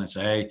struggling, and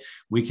say, hey,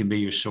 we can be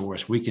your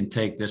source. We can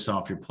take this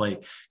off your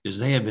plate, because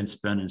they have been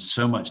spending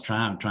so much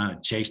time trying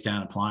to chase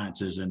down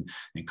appliances and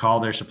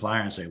call their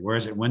supplier and say, where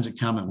is it? When's it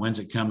coming? When's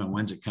it coming?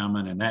 When's it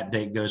coming? And that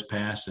date goes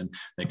past, and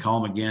they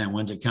call them again.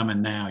 When's it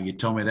coming now? You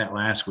told me that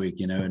last week,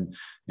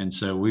 and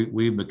so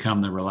we've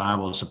become the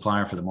reliable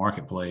supplier for the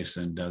marketplace.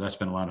 And that's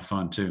been a lot of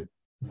fun too.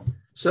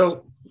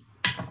 So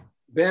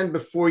Ben,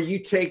 before you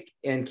take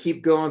and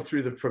keep going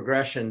through the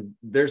progression,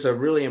 there's a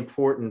really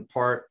important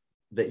part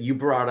that you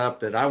brought up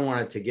that I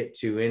wanted to get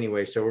to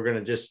anyway. So we're going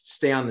to just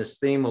stay on this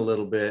theme a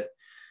little bit.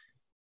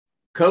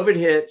 COVID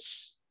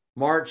hits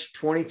March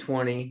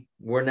 2020.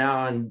 We're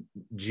now in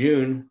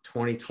June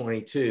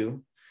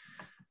 2022.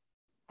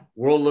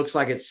 World looks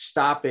like it's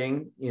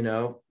stopping.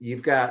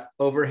 You've got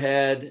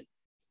overhead.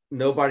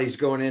 Nobody's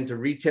going into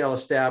retail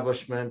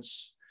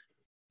establishments.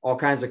 All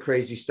kinds of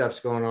crazy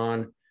stuff's going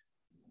on.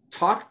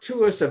 Talk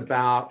to us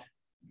about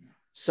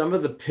some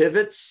of the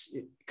pivots,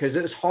 because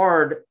it was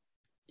hard.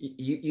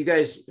 You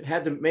guys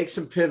had to make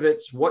some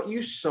pivots. What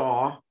you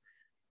saw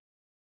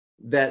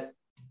that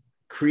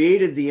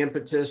created the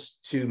impetus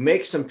to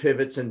make some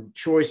pivots and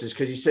choices,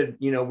 because you said,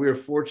 we were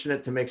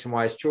fortunate to make some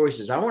wise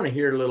choices. I want to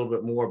hear a little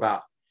bit more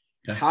about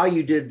how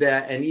you did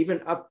that, and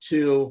even up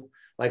to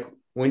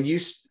when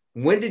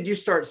did you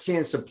start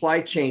seeing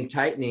supply chain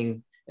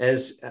tightening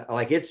as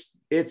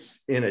it's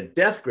in a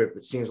death grip,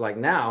 it seems like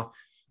now.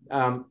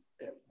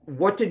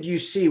 what did you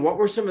see? What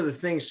were some of the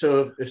things?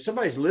 So if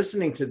somebody's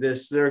listening to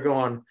this, they're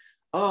going,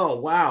 oh,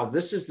 wow,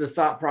 this is the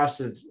thought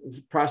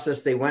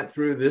process they went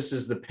through. This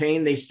is the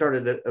pain they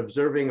started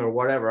observing or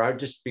whatever. I'd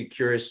just be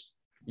curious,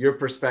 your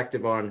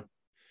perspective on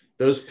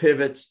those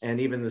pivots and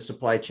even the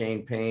supply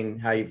chain pain,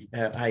 how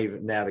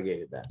you've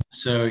navigated that.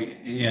 So,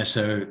 yeah,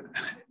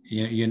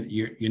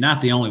 you're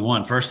not the only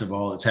one, first of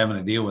all, that's having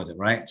to deal with it,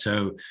 right?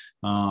 So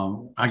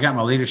I got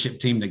my leadership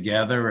team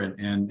together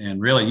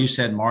and really, you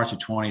said March of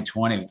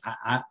 2020.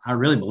 I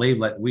really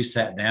believe that we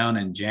sat down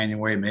in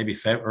January, maybe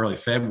early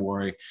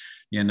February,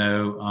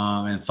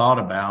 and thought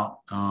about,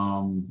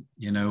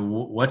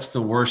 what's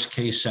the worst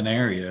case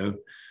scenario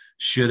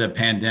should a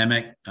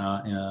pandemic,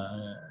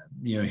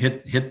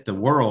 hit the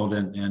world,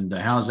 and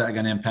how is that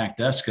going to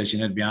impact us? Because,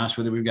 to be honest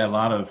with you, we've got a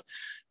lot of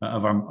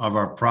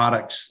our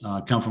products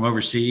come from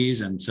overseas.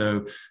 And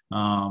so,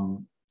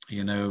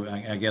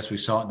 I guess we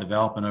saw it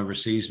developing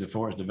overseas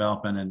before it's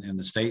developing in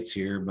the States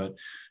here.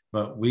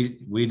 But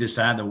we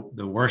decided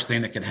the worst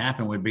thing that could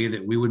happen would be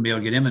that we wouldn't be able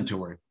to get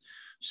inventory.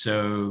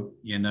 So,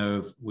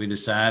 we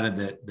decided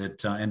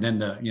that and then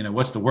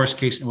what's the worst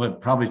case? Well,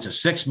 probably it's a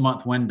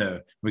 6-month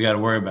window we got to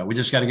worry about. We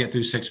just got to get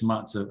through 6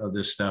 months of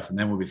this stuff, and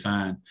then we'll be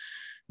fine.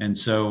 And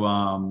so,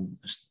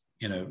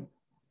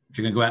 if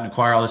you're going to go out and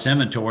acquire all this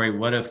inventory,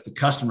 what if the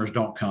customers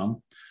don't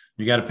come?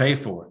 You got to pay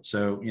for it.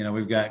 So,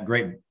 we've got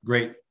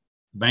great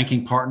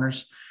banking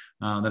partners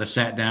that I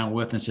sat down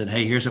with and said,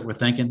 hey, here's what we're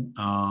thinking.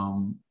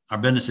 Our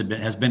business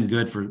has been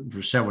good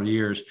for several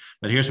years,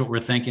 but here's what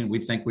we're thinking. We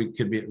think we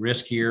could be at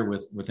risk here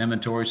with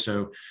inventory.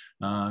 So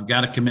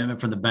got a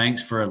commitment from the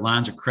banks for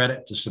lines of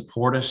credit to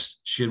support us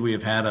should we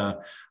have had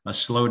a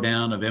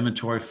slowdown of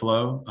inventory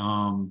flow.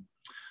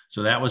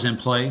 So that was in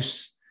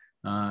place.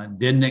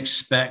 Didn't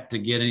expect to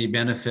get any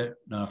benefit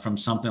from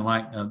something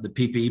like the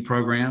PPE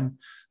program.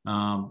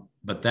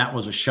 But that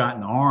was a shot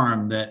in the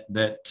arm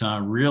that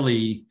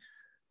really,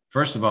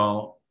 first of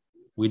all,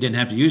 we didn't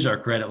have to use our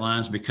credit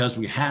lines because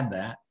we had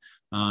that.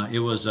 It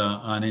was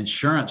an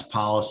insurance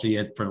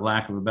policy, for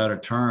lack of a better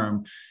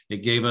term. It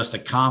gave us the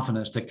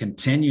confidence to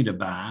continue to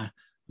buy.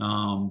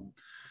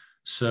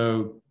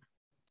 So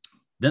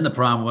then the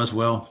problem was,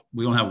 well,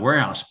 we don't have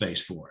warehouse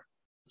space for it.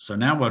 So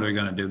now what are we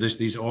going to do?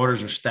 These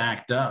orders are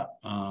stacked up,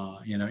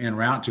 en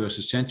route to us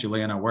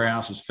essentially, and our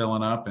warehouse is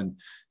filling up.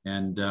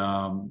 And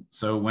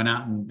so went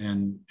out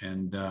and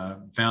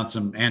found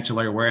some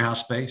ancillary warehouse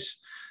space.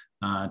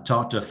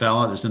 Talked to a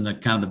fellow that's in the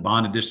kind of the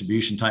bonded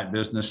distribution type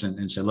business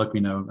and said, look,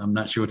 I'm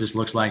not sure what this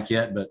looks like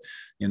yet, but,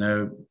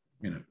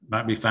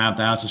 might be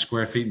 5,000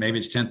 square feet. Maybe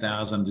it's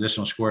 10,000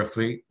 additional square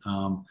feet.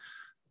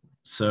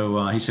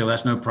 So he said, well,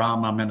 that's no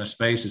problem. I'm in a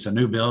space. It's a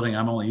new building.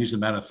 I'm only using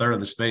about a third of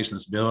the space in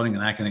this building,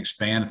 and I can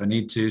expand if I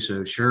need to.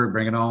 So sure,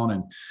 bring it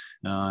on.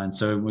 And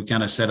so we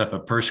kind of set up a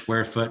per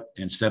square foot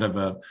instead of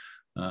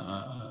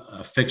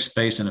a fixed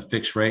space and a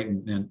fixed rate.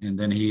 And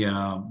then he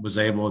was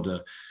able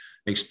to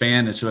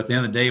expand. And so at the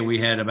end of the day, we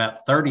had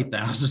about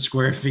 30,000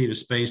 square feet of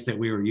space that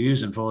we were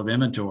using full of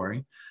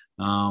inventory.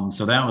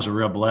 So that was a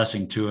real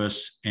blessing to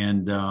us.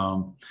 And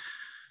I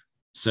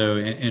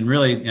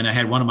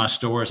had one of my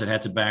stores that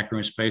had some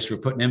backroom space. We're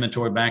putting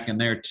inventory back in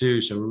there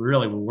too. So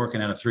we're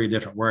working out of 3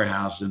 different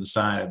warehouses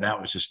inside. And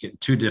that was just getting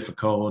too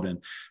difficult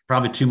and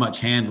probably too much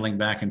handling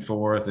back and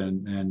forth.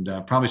 And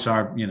probably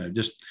saw,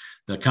 just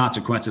the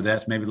consequence of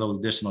that's maybe a little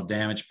additional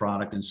damaged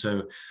product. And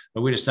so,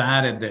 but we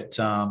decided that,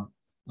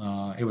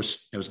 it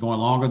was going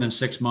longer than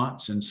 6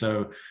 months. And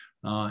so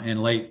in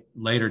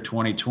later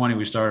 2020,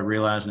 we started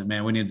realizing that,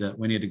 man, we need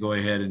to go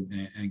ahead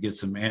and get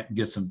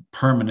some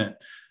permanent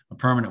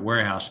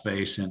warehouse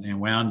space, and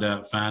wound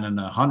up finding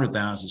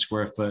 104,000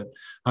 square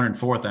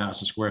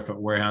foot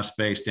warehouse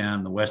space down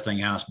in the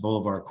Westinghouse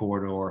Boulevard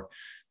corridor.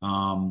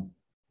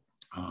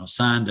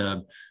 Signed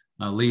a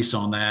lease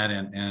on that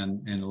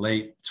in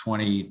late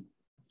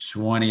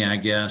 2020, I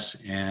guess,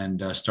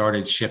 and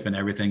started shipping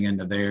everything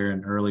into there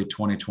in early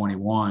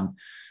 2021,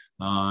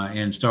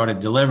 and started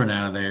delivering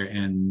out of there.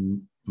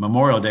 And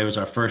Memorial Day was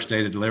our first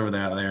day to deliver that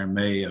out of there in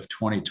May of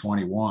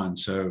 2021.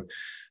 So,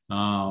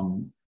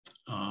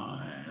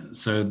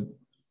 so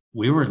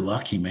we were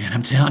lucky, man.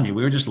 I'm telling you,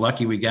 we were just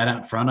lucky. We got out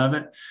in front of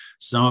it.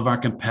 Some of our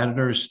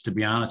competitors, to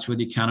be honest with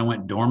you, kind of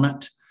went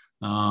dormant,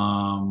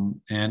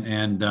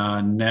 and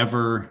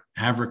never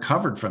have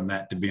recovered from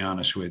that, to be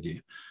honest with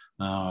you.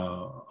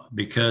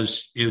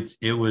 Because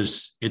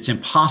it's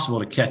impossible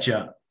to catch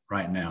up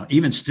right now.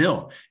 Even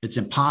still, it's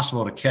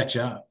impossible to catch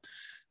up.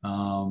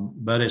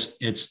 But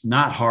it's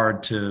not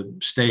hard to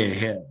stay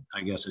ahead,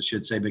 I guess I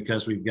should say,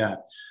 because we've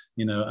got,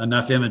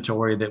 enough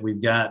inventory that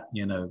we've got,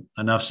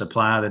 enough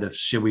supply that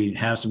should we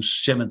have some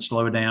shipments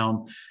slow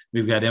down,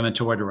 we've got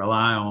inventory to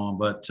rely on.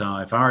 But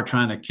if I were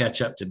trying to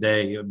catch up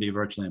today, it would be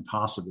virtually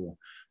impossible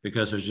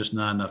because there's just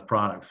not enough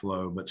product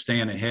flow. But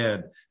staying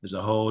ahead is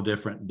a whole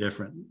different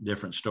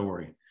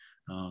story.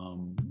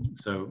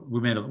 So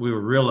we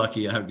were real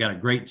lucky. I've got a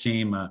great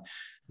team.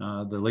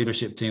 the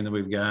leadership team that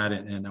we've got,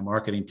 and the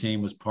marketing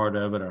team was part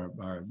of it,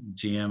 our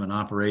GM and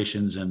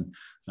operations, and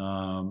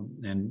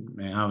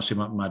obviously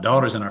my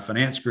daughter's in our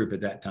finance group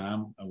at that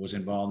time. I was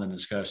involved in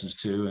discussions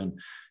too,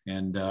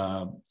 and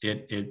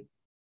it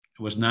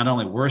was not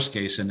only worst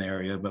case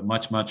scenario, but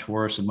much, much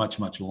worse and much,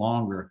 much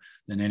longer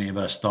than any of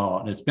us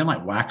thought. It's been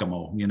like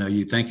whack-a-mole.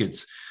 You think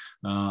it's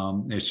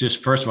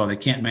just, first of all, they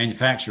can't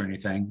manufacture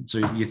anything. So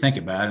you think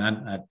about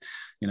it.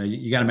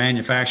 You got a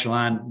manufacturing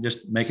line,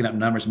 just making up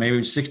numbers,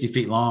 maybe 60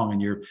 feet long,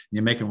 and you're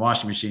making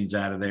washing machines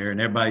out of there, and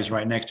everybody's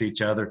right next to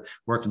each other,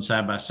 working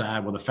side by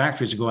side. Well, the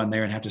factories go in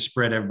there and have to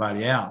spread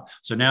everybody out.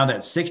 So now that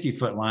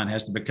 60-foot line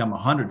has to become a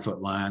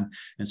 100-foot line.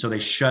 And so they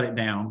shut it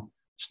down,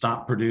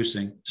 stop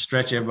producing,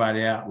 stretch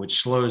everybody out,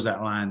 which slows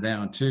that line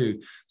down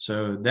too.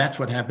 So that's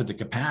what happened to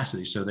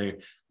capacity. So the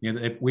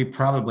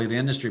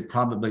industry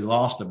probably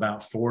lost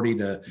about 40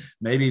 to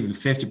maybe even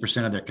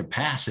 50% of their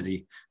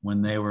capacity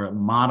when they were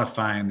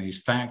modifying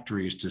these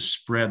factories to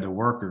spread the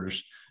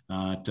workers,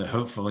 to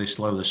hopefully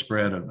slow the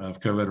spread of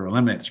COVID or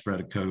eliminate the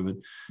spread of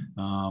COVID.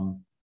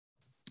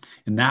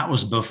 And that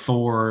was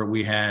before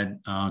we had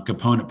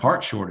component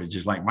part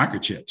shortages like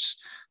microchips.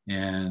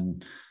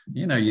 And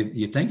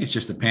you think it's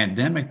just the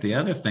pandemic. The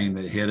other thing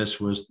that hit us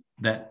was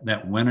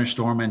that winter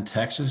storm in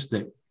Texas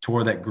that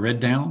tore that grid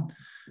down.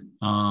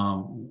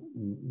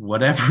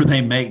 Whatever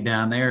they make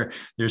down there,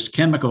 there's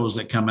chemicals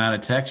that come out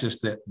of Texas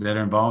that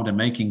are involved in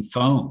making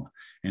foam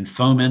and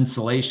foam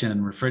insulation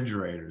in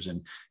refrigerators.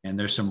 And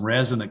there's some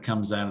resin that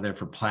comes out of there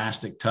for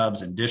plastic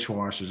tubs and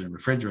dishwashers and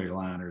refrigerator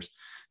liners.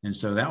 And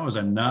so that was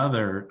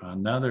another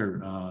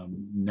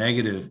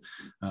negative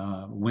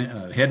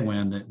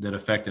headwind that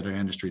affected our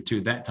industry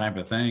too, that type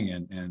of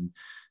thing.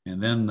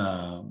 And then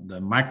the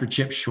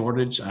microchip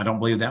shortage, I don't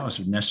believe that was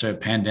necessarily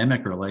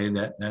pandemic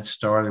related. That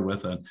started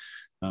with an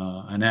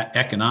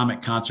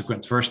economic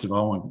consequence. First of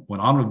all, when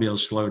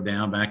automobiles slowed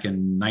down back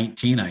in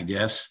 19, I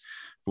guess,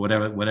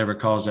 whatever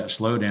caused that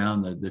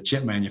slowdown, the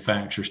chip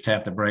manufacturers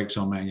tapped the brakes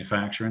on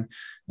manufacturing.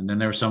 And then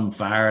there was some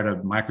fire at a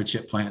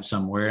microchip plant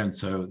somewhere. And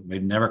so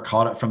they've never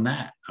caught it from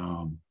that.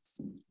 And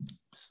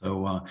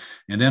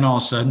then all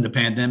of a sudden the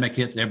pandemic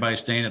hits,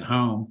 everybody's staying at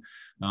home.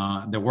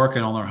 They're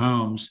working on their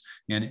homes,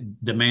 and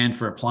demand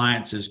for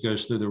appliances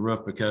goes through the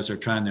roof because they're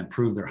trying to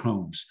improve their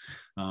homes.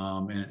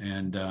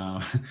 And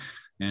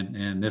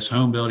this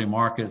home building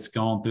market's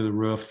gone through the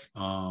roof.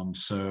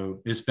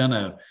 So it's been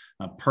a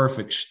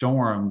perfect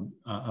storm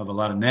of a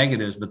lot of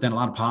negatives, but then a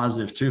lot of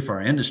positives too for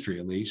our industry,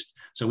 at least.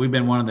 So we've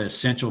been one of the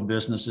essential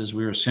businesses.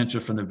 We were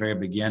essential from the very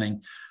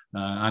beginning.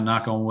 I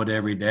knock on wood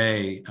every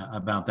day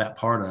about that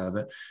part of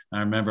it. I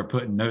remember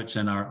putting notes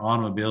in our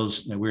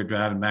automobiles that we were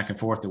driving back and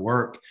forth to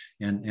work,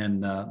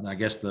 and I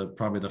guess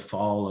probably the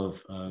fall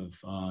of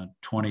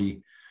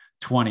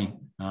 2020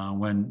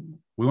 when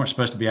we weren't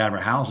supposed to be out of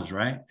our houses,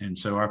 right? And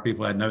so our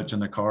people had notes in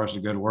their cars to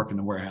go to work in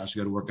the warehouse, to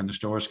go to work in the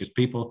stores, because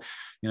people,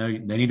 they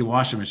needed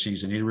washing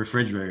machines, they needed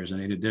refrigerators, they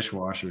needed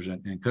dishwashers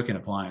and cooking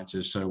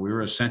appliances. So we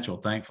were essential,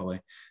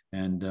 thankfully.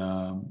 And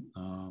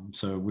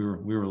so we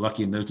were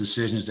lucky in those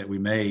decisions that we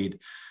made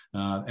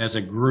as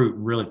a group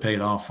really paid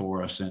off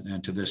for us.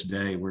 And to this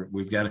day,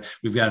 we've got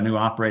a new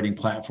operating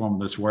platform in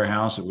this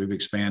warehouse that we've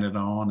expanded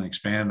on,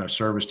 expanded our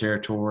service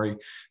territory,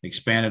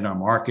 expanded our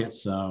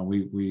markets.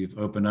 We've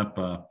opened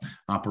up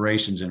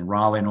operations in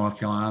Raleigh, North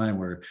Carolina, and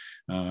we're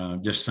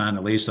just signed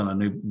a lease on a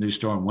new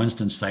store in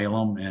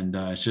Winston-Salem. And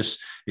it's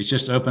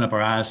just opened up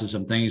our eyes to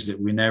some things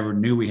that we never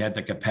knew we had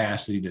the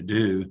capacity to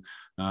do.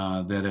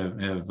 That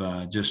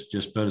have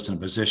just put us in a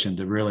position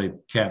to really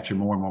capture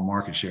more and more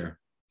market share.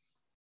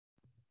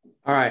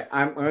 All right,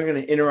 I'm going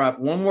to interrupt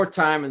one more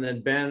time, and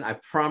then Ben, I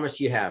promise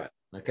you have it.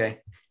 Okay.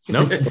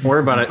 No, don't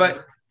worry about it.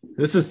 But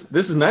this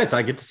is nice.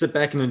 I get to sit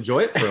back and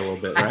enjoy it for a little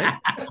bit, right?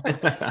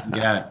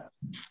 Yeah.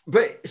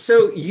 But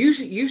so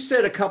you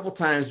said a couple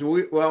times,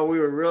 we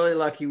were really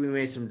lucky. We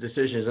made some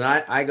decisions, and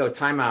I go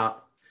timeout.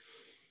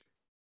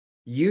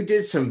 You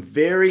did some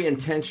very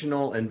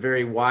intentional and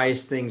very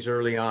wise things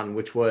early on,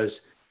 which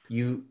was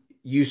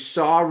you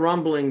saw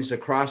rumblings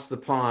across the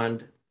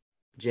pond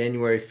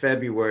January,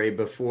 February,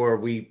 before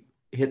we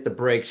hit the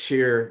brakes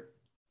here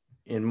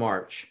in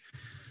March.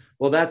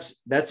 Well,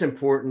 that's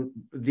important.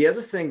 The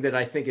other thing that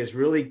I think is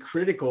really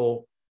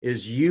critical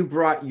is you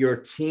brought your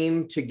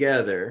team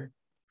together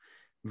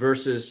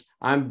versus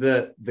I'm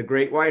the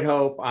great white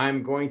hope. I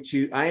am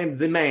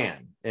the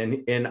man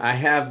and I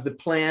have the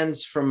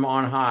plans from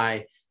on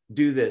high.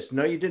 Do this.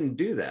 No, you didn't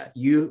do that.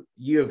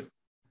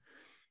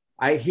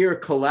 I hear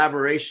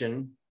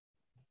collaboration,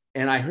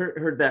 and I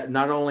heard that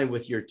not only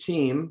with your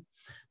team,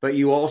 but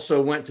you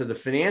also went to the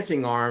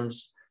financing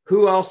arms.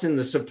 Who else in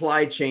the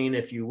supply chain,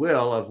 if you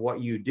will, of what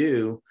you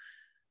do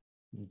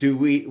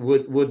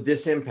would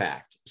this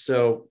impact?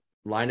 So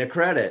line of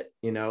credit,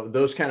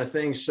 those kind of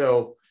things.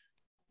 So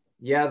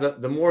yeah,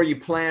 the more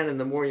you plan and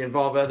the more you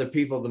involve other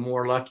people, the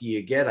more lucky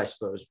you get, I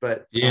suppose.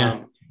 But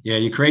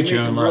you create your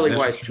own some luck. really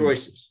wise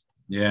choices.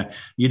 Yeah,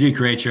 you do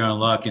create your own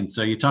luck. And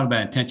so you talk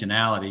about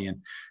intentionality,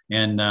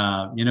 and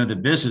you know, the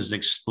business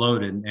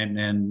exploded,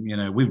 and you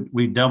know,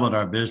 we've doubled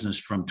our business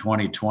from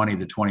 2020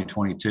 to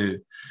 2022.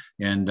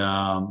 And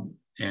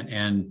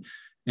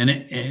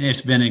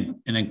it's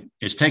been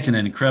it's taken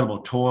an incredible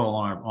toll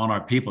on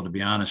our people, to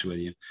be honest with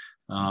you.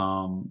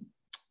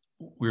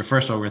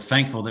 First of all, we're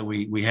thankful that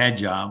we had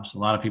jobs. A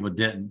lot of people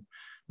didn't.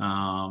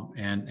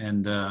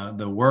 And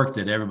the work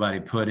that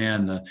everybody put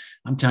in,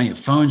 I'm telling you,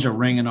 phones are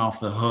ringing off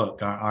the hook.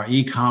 Our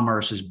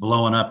e-commerce is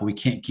blowing up. We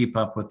can't keep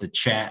up with the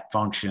chat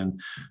function.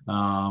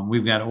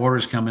 We've got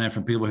orders coming in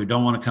from people who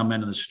don't want to come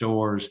into the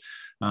stores.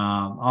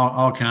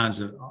 All kinds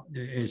of,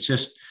 it's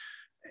just,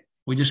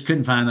 we just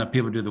couldn't find enough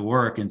people to do the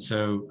work. And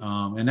so,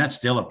 and that's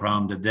still a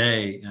problem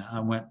today. I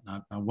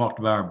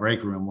walked by our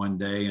break room one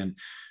day, and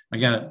I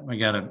got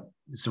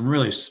some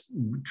really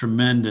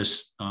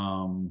tremendous,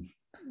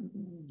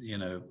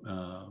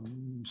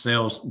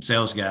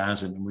 sales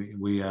guys, and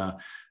we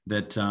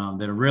that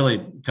are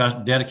really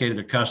dedicated to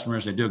their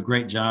customers. They do a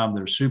great job.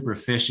 They're super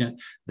efficient.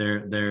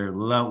 They're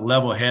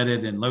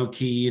level-headed and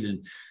low-keyed,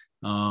 and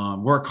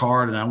work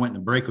hard. And I went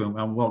in the break room.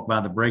 I walked by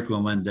the break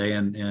room one day,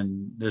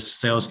 and this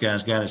sales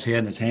guy's got his head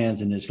in his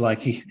hands, and it's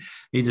like he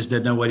just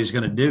didn't know what he's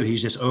going to do.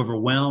 He's just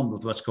overwhelmed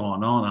with what's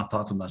going on. I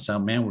thought to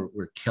myself, man,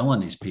 we're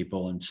killing these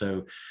people. And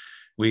so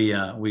we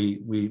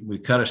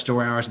cut our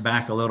store hours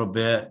back a little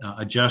bit,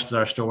 adjusted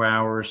our store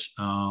hours,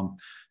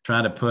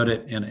 trying to put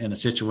it in a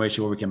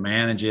situation where we can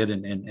manage it,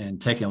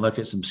 and taking a look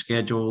at some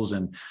schedules.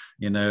 And,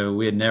 you know,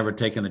 we had never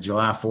taken a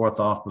July 4th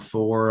off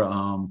before.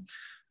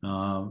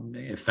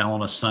 It fell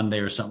on a Sunday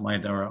or something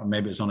like that, or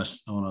maybe it was on a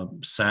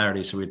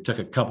Saturday. So we took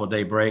a couple of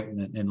day break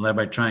and let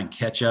everybody try and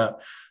catch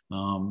up.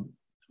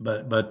 We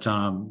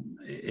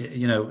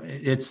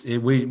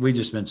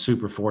just been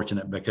super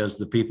fortunate because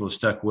the people have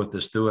stuck with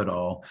us through it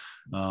all,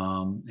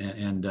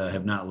 and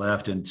have not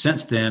left. And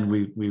since then,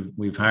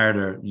 we've hired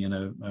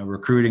a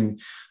recruiting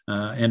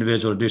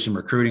individual to do some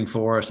recruiting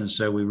for us, and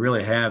so we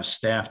really have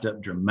staffed up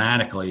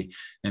dramatically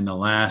in the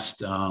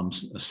last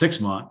 6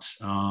 months,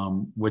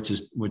 which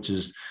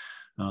has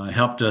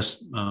helped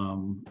us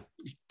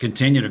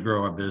continue to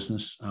grow our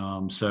business.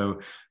 So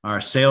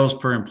our sales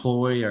per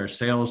employee, our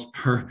sales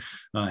per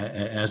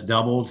has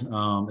doubled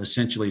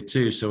essentially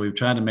too. So we've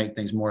tried to make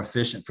things more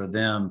efficient for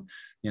them.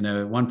 You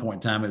know, at one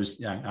point in time,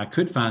 I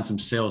could find some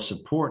sales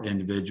support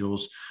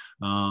individuals.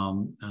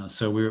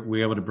 So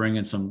we're able to bring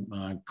in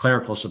some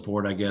clerical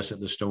support, I guess,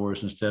 at the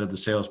stores instead of the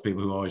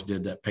salespeople who always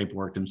did that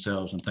paperwork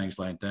themselves and things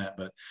like that.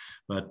 But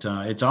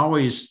it's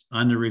always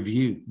under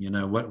review. You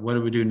know, what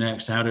do we do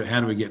next? How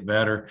do we get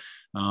better?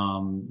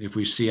 If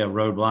we see a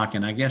roadblock,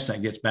 and I guess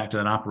that gets back to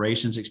that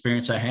operations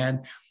experience I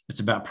had. It's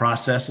about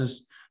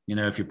processes. You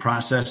know, if your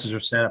processes are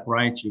set up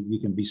right, you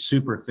can be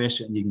super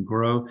efficient and you can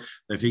grow.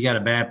 But if you got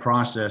a bad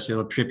process,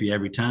 it'll trip you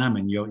every time,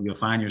 and you'll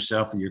find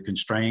yourself you're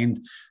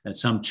constrained at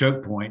some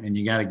choke point, and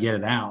you got to get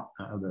it out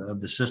of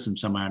the system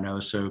somehow or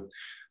another. So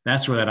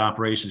that's where that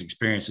operations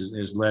experience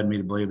has led me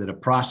to believe that a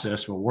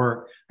process will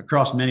work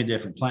across many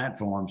different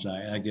platforms,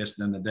 I guess,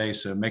 in the day.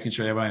 So making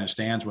sure everybody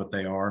understands what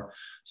they are,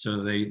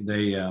 so they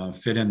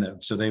fit in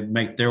so they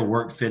make their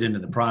work fit into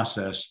the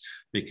process,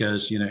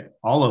 because, you know,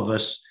 all of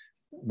us,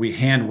 we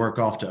hand work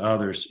off to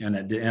others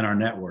in our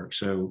network.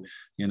 So,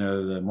 you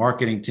know, the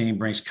marketing team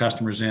brings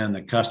customers in,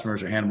 the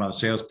customers are handled by the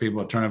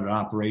salespeople, turn over to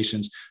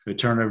operations, who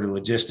turn over to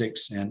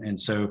logistics. And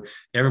so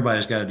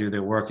everybody's got to do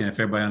their work. And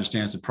if everybody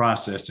understands the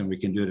process, then we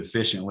can do it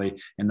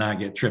efficiently and not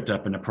get tripped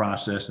up in the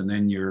process. And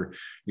then you're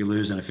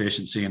losing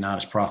efficiency and not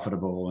as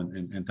profitable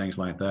and things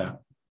like that.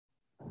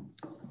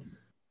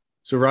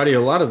 So Roddy, a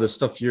lot of the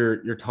stuff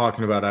you're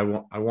talking about, I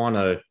want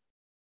to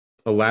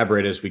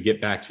elaborate as we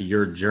get back to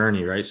your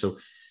journey, right? So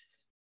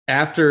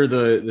after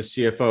the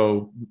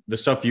CFO, the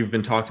stuff you've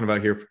been talking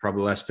about here for probably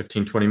the last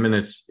 15, 20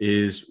 minutes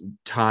is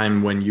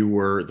time when you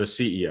were the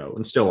CEO,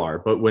 and still are,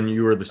 but when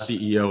you were the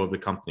CEO of the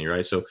company,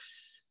 right? So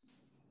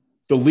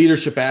the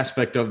leadership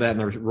aspect of that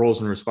and the roles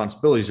and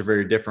responsibilities are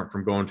very different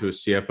from going to a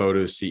CFO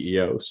to a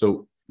CEO.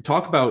 So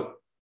talk about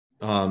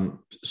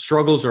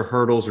struggles or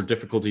hurdles or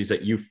difficulties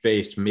that you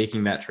faced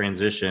making that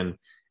transition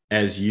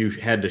as you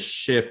had to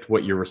shift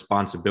what your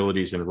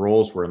responsibilities and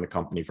roles were in the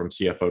company from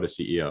CFO to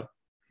CEO.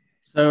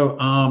 So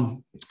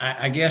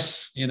I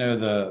guess, you know,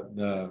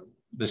 the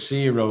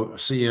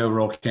CEO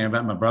role came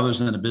about. My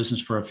brother's in the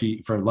business for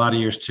a lot of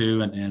years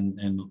too,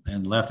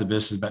 and left the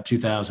business about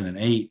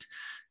 2008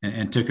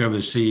 and took over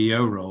the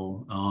CEO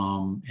role.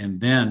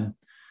 And then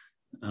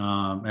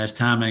as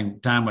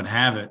time would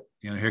have it,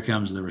 you know, here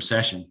comes the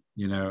recession.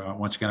 You know,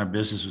 once again, our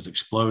business was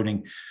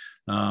exploding.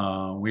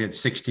 We had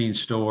 16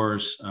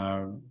 stores.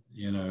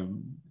 You know,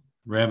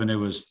 revenue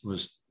was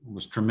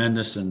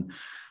tremendous, and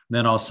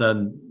then all of a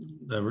sudden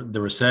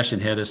the recession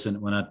hit us. And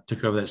when I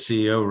took over that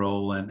CEO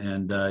role,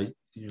 and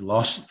you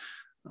lost,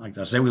 like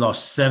I said, we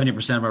lost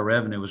 70% of our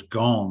revenue was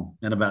gone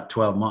in about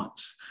 12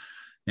 months.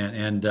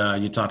 And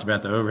you talked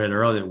about the overhead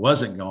earlier. It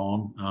wasn't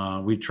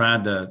gone. We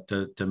tried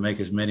to make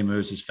as many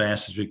moves as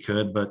fast as we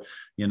could, but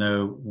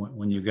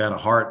when you've got a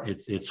heart,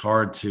 it's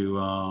hard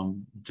to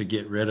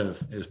get rid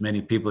of as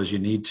many people as you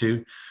need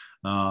to.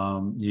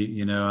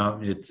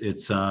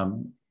 It's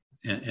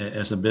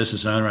as a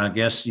business owner, I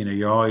guess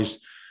you're always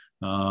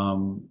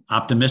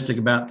optimistic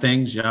about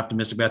things. You're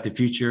optimistic about the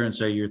future, and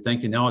so you're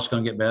thinking, "Oh, it's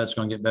going to get better. It's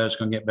going to get better. It's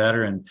going to get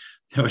better." And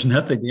there was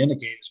nothing to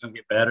indicate it's going to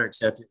get better,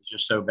 except it was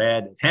just so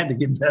bad it had to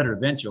get better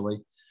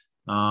eventually.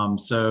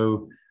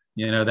 So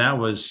that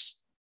was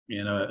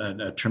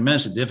a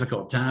tremendously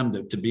difficult time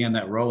to be in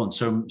that role, and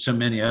so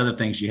many other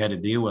things you had to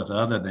deal with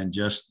other than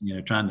just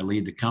trying to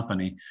lead the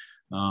company.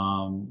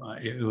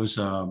 It was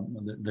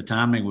the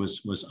timing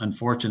was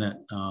unfortunate.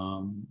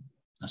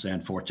 I say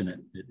unfortunate.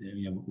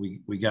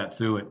 We got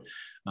through it,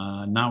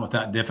 not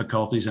without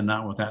difficulties and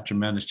not without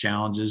tremendous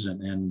challenges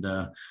and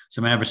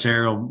some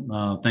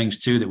adversarial things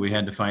too that we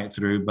had to fight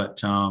through.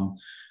 But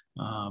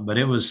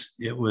it was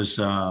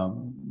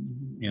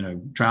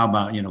trial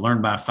by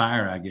learn by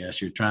fire. I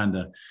guess you're trying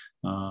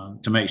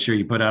to make sure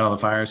you put out all the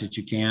fires that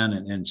you can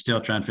and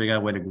still try and figure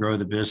out a way to grow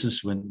the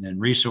business and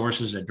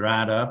resources that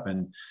dried up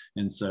and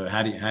so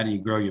how do you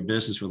grow your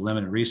business with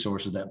limited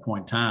resources at that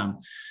point in time.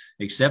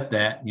 Except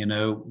that,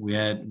 we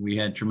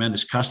had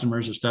tremendous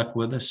customers that stuck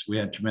with us. We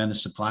had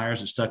tremendous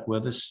suppliers that stuck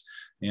with us,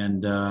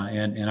 and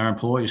our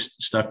employees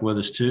stuck with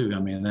us too. I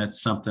mean,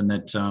 that's something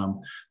that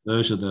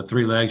those are the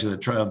three legs of the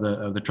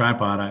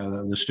tripod,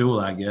 of the stool,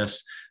 I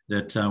guess.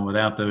 That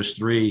without those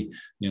three,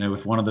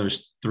 if one of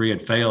those three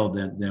had failed,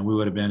 then we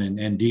would have been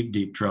in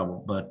deep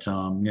trouble. But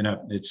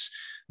it's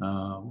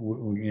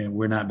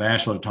we're not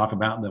bashful to talk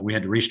about that. We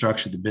had to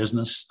restructure the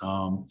business.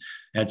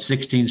 Had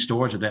 16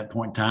 stores at that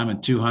point in time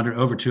and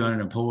over 200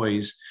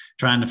 employees,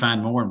 trying to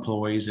find more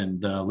employees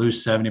and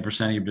lose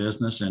 70% of your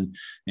business and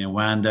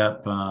wind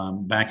up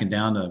backing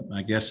down to,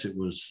 I guess it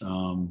was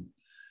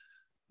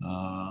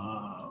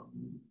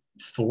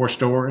 4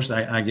 stores.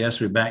 I guess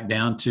we backed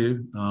down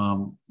to,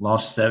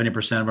 lost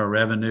 70% of our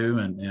revenue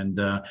and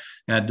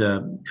had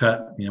to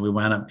cut. We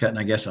wound up cutting,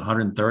 I guess,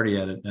 130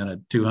 at a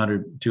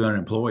 200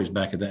 employees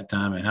back at that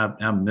time, and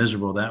how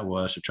miserable that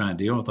was to try and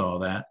deal with all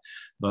that.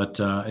 But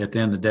at the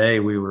end of the day,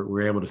 we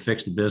were able to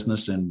fix the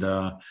business and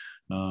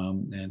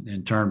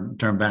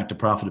turn back to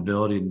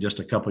profitability in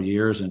just a couple of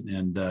years.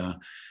 And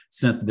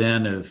since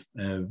then have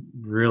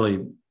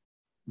really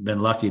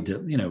been lucky to,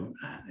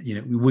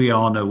 we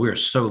all know we're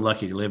so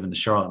lucky to live in the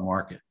Charlotte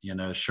market.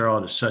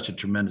 Charlotte is such a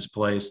tremendous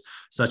place,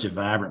 such a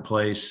vibrant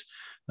place,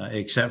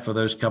 except for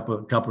those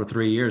couple or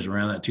 3 years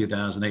around that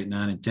 2008,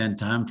 9, and 10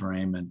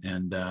 timeframe.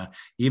 And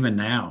even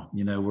now,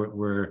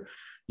 we're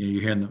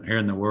you're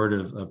hearing the word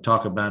of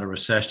talk about a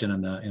recession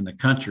in the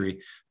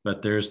country,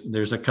 but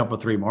there's a couple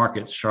of 3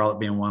 markets, Charlotte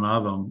being one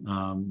of them,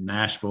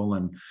 Nashville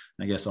and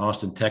I guess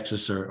Austin,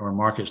 Texas, are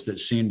markets that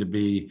seem to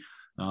be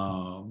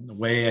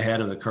way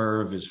ahead of the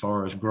curve as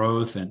far as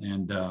growth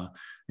and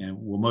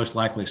will most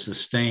likely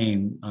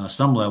sustain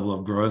some level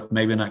of growth,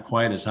 maybe not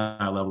quite as high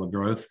a level of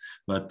growth,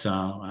 but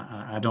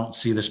I don't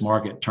see this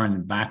market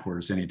turning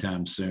backwards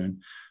anytime soon.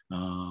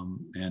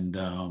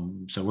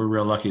 So we're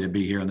real lucky to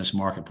be here in this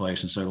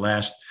marketplace. And so the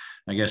last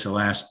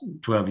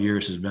 12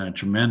 years has been a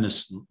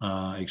tremendous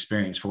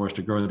experience for us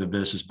to grow the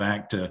business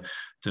back to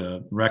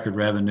record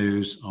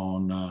revenues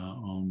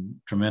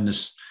on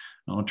tremendous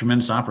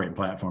operating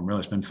platform. Really,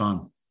 it's been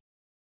fun.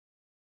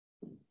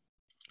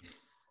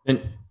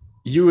 And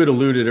you had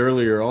alluded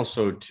earlier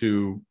also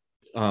to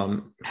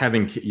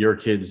having your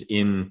kids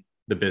in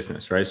the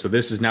business, right? So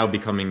this is now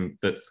becoming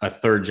a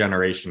 3rd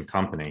generation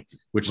company,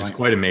 which is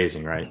quite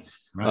amazing, right?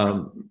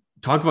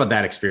 Talk about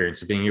that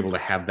experience of being able to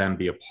have them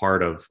be a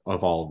part of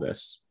all of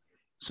this.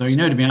 So,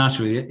 to be honest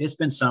with you, it's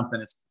been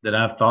something that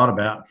I've thought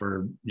about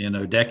for,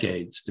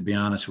 decades, to be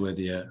honest with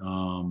you.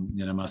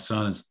 My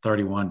son is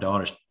 31,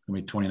 daughter's going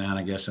to be 29,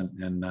 I guess,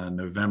 in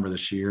November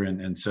this year.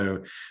 And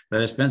so,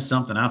 but it's been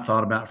something I've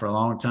thought about for a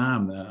long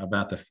time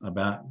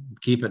about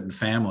keeping the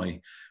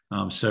family.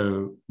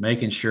 So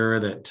making sure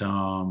that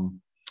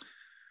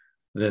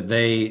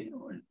they,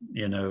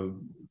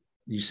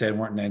 you said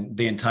weren't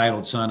the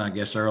entitled son, I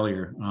guess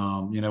earlier. We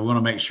want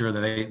to make sure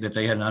that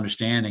they had an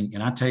understanding.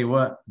 And I tell you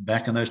what,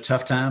 back in those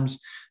tough times,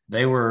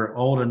 they were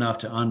old enough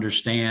to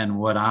understand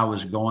what I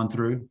was going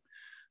through.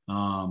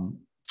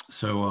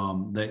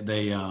 So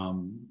they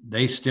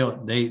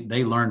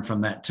learned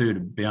from that too, to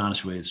be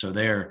honest with you. So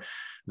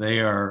they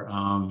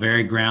are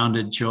very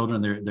grounded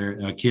children.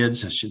 They're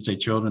kids, I should say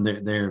children.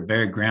 They're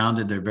very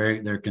grounded.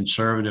 They're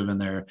conservative in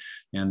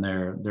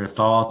their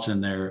thoughts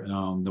and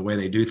the way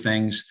they do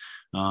things.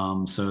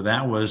 So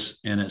that was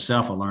in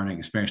itself a learning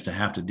experience to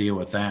have to deal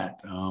with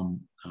that.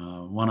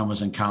 One of them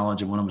was in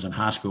college and one of them was in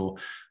high school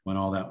when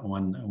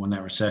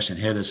that recession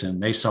hit us,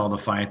 and they saw the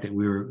fight that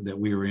we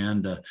were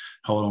in to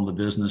hold on to the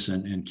business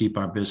and keep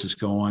our business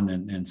going.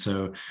 And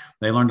so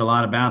they learned a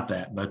lot about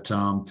that. But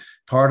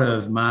part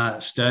of my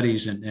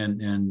studies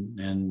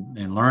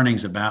and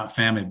learnings about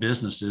family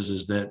businesses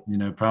is that,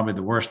 probably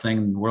the worst thing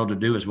in the world to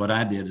do is what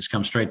I did, is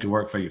come straight to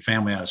work for your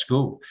family out of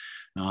school.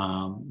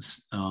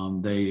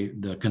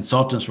 The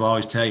consultants will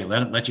always tell you,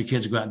 let your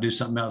kids go out and do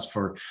something else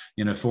for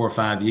 4 or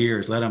 5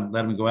 years. Let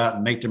them go out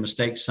and make their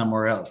mistakes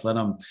somewhere else. Let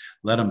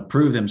them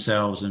prove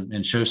themselves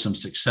and show some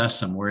success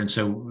somewhere. And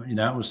so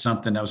that was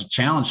something that was a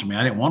challenge for me.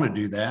 I didn't want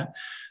to do that.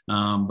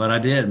 But I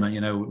did.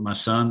 My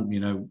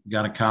son,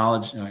 got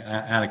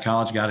out of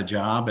college, got a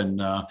job,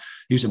 and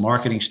he was a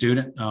marketing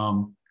student.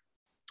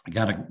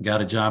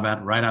 Got a job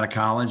right out of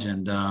college,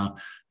 and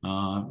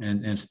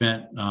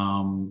spent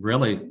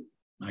really,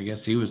 I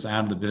guess he was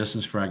out of the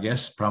business for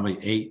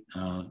probably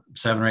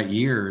 7 or 8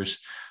 years.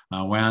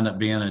 Wound up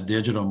being a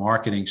digital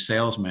marketing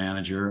sales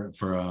manager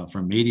for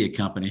a media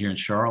company here in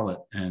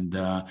Charlotte, and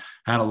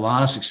had a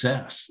lot of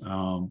success.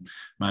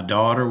 My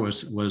daughter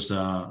was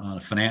a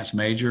finance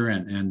major,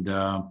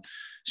 and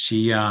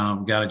she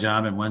got a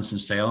job in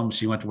Winston-Salem.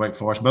 She went to Wake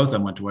Forest. Both of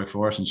them went to Wake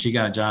Forest, and she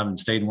got a job and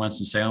stayed in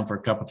Winston-Salem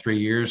for 3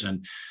 years.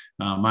 And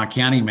my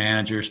county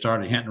manager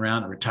started hinting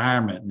around at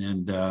retirement,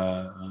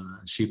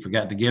 and she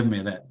forgot to give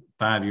me that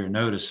 5-year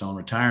notice on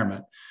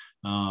retirement.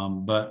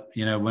 But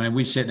when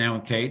we sit down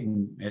with Kate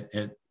and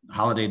at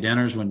holiday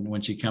dinners, when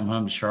she come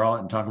home to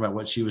Charlotte and talk about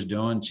what she was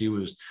doing, she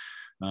was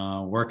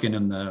working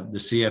in the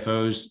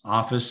CFO's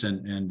office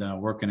and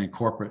working in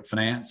corporate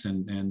finance,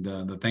 and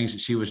the things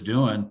that she was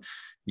doing,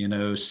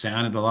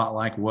 sounded a lot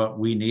like what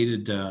we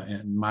needed.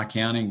 And my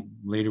county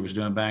leader was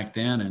doing back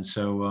then. And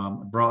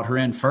so brought her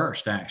in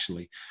first,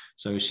 actually.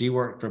 So she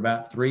worked for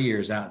about 3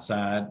 years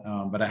outside,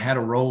 but I had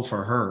a role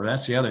for her.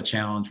 That's the other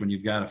challenge when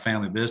you've got a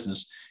family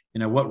business.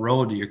 What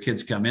role do your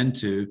kids come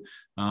into?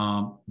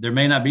 There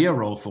may not be a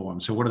role for them.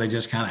 So what do they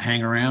just kind of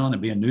hang around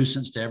and be a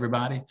nuisance to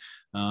everybody?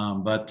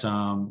 But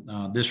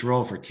this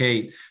role for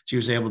Kate, she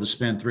was able to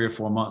spend 3 or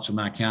 4 months with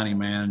my county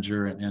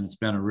manager, and it's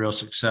been a real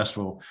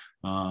successful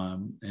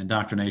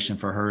indoctrination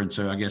for her. And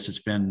so I guess it's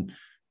been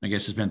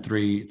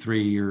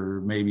 3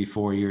 or maybe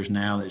 4 years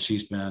now that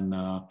she's been,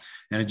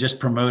 and it just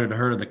promoted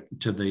her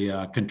to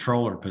the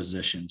controller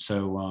position.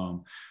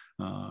 So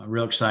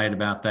real excited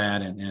about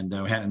that, and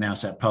we hadn't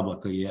announced that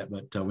publicly yet,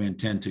 but we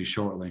intend to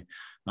shortly.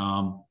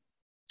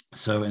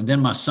 And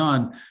then my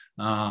son,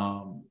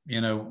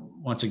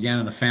 once again,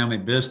 in the family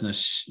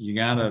business, you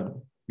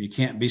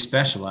can't be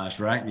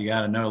specialized, right? You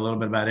got to know a little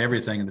bit about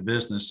everything in the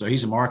business. So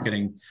he's a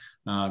marketing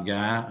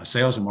guy, a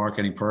sales and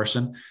marketing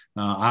person.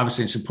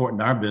 Obviously, it's important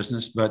to our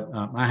business, but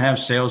I have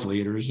sales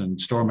leaders and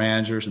store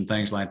managers and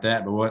things like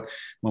that. But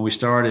when we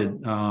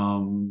started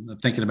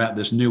thinking about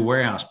this new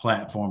warehouse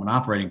platform and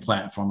operating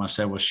platform, I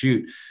said, well,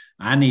 shoot,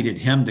 I needed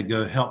him to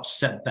go help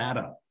set that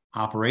up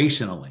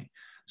operationally.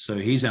 So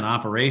he's in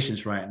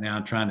operations right now,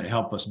 trying to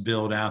help us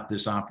build out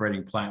this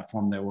operating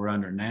platform that we're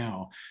under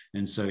now.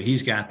 And so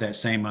he's got that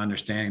same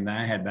understanding that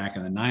I had back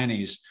in the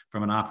 90s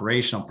from an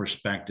operational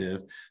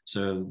perspective.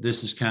 So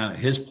this is kind of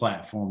his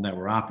platform that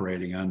we're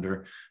operating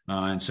under.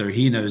 And so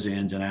he knows the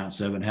ins and outs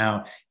of it and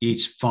how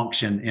each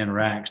function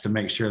interacts to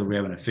make sure that we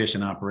have an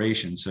efficient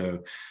operation. So,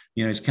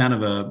 it's kind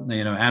of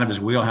out of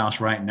his wheelhouse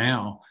right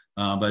now.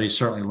 But he's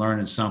certainly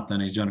learning something.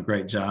 He's doing a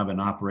great job in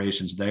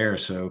operations there.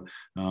 So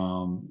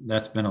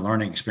that's been a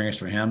learning experience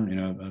for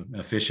him,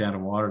 a fish out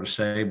of water to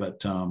say,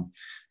 but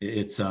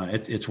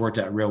it's worked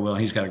out real well.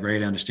 He's got a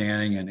great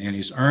understanding, and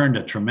he's earned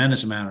a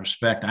tremendous amount of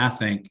respect, I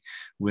think,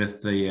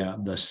 with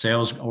the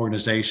sales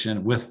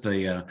organization, with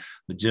the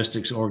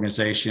logistics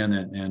organization,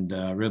 and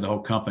really the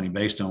whole company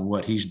based on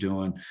what he's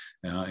doing.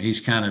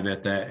 He's kind of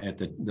at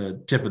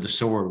the tip of the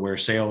sword where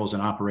sales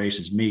and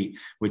operations meet,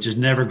 which is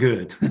never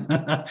good.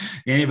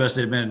 Any of us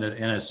that have been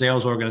in a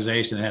sales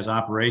organization that has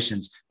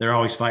operations, they're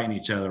always fighting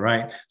each other,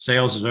 right?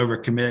 Sales is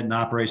overcommitted, and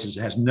operations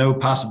has no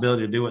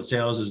possibility to do what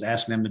sales is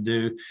asking them to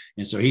do.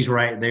 And so he's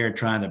right there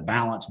trying to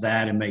balance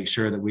that and make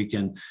sure that we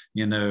can,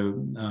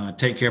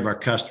 take care of our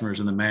customers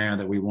in the manner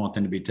that we want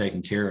them to be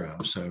taken care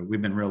of. So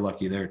we've been real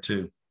lucky there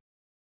too.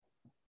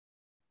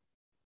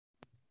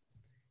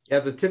 Yeah,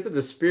 the tip of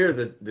the spear,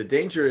 the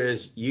danger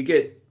is you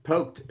get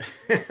poked.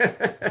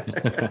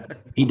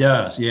 He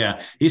does.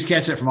 Yeah. He's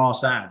catching it from all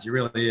sides. He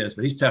really is,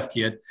 but he's a tough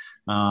kid.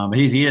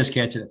 He is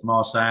catching it from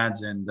all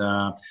sides, and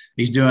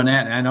he's doing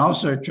that, and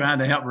also trying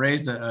to help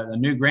raise a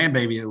new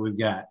grandbaby that we've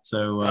got.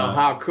 So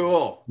how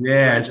cool.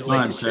 Yeah, it's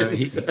fun. So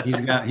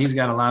he's got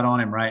a lot on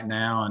him right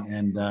now,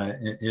 and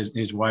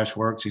his wife's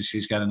works.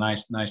 She's got a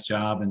nice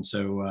job. And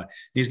so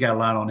he's got a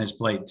lot on his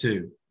plate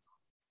too.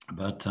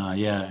 But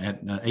yeah,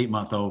 had an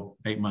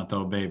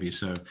 8-month-old baby.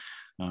 So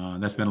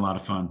that's been a lot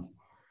of fun.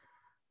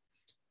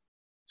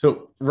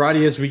 So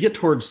Roddy, as we get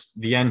towards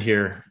the end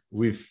here,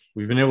 we've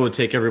been able to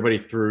take everybody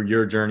through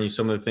your journey,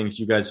 some of the things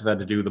you guys have had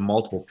to do, the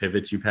multiple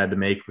pivots you've had to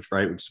make, which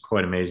is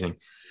quite amazing.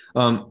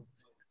 I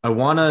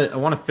want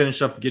to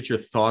finish up, get your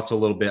thoughts a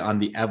little bit on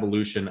the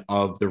evolution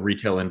of the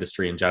retail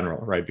industry in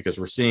general, right? Because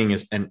we're seeing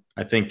and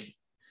I think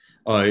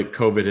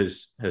COVID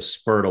has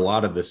spurred a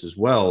lot of this as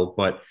well,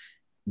 but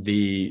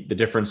the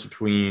difference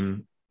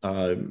between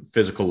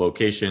physical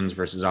locations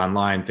versus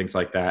online, things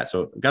like that.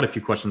 So I've got a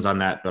few questions on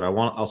that, but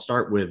I'll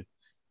start with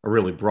a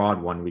really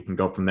broad one. We can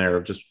go from there.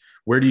 Just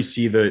where do you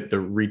see the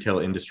retail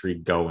industry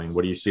going?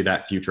 What do you see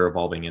that future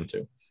evolving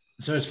into?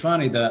 So it's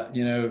funny that,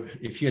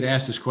 if you had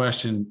asked this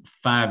question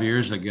 5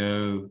 years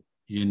ago,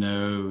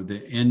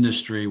 the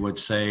industry would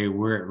say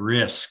we're at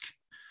risk.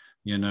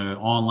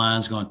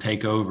 Online's going to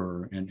take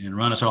over and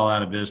run us all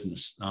out of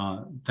business.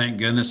 Thank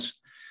goodness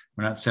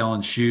we're not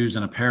selling shoes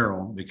and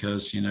apparel,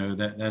 because,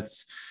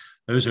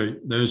 those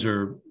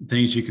are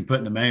things you can put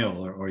in the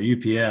mail, or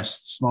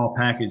UPS, small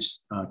package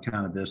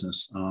kind of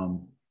business.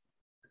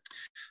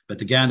 But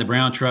the guy in the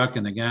brown truck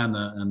and the guy in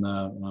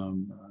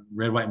the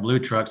red, white, and blue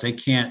trucks, they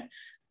can't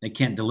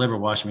deliver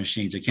washing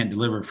machines. They can't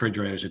deliver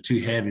refrigerators. They're too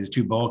heavy. They're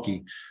too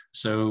bulky.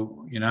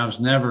 So, I was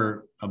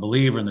never a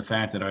believer in the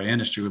fact that our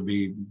industry would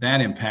be that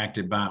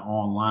impacted by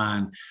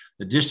online.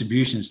 The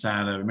distribution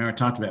side of it, remember I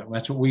talked about,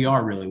 that's what we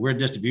are really. We're a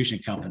distribution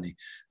company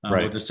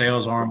right. with a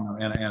sales arm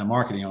and a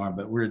marketing arm,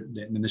 but we're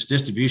in this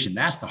distribution.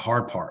 That's the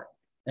hard part.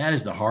 That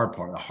is the hard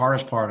part, the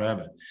hardest part of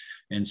it.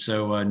 And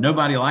so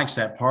nobody likes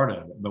that part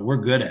of it, but we're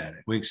good at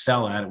it. We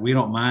excel at it. We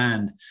don't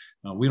mind.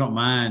 It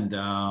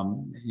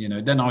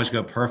doesn't always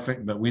go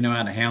perfect, but we know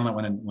how to handle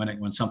it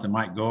when something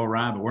might go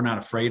awry, but we're not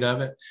afraid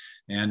of it.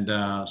 And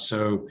there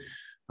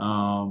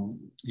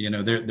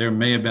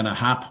may have been a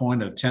high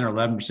point of 10 or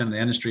 11% of the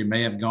industry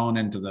may have gone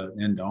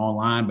into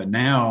online, but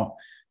now,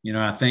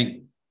 I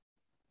think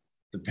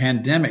the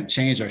pandemic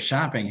changed our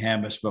shopping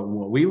habits. But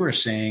what we were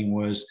seeing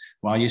was,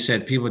 while you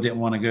said people didn't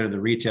want to go to the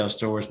retail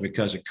stores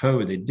because of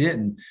COVID, they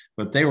didn't,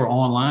 but they were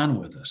online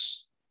with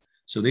us.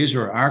 So these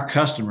are our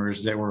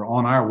customers that were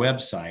on our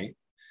website,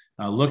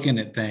 looking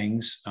at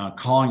things,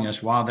 calling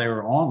us while they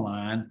were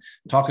online,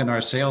 talking to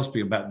our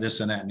salespeople about this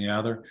and that and the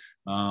other.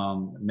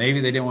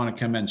 Maybe they didn't want to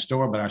come in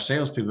store, but our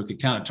salespeople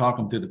could kind of talk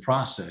them through the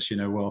process.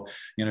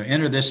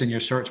 Enter this in your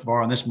search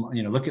bar, and this,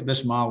 look at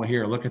this model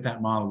here, look at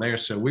that model there.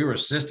 So we were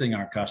assisting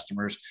our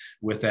customers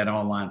with that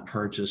online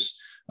purchase.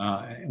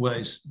 It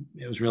was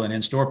really an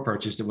in-store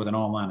purchase with an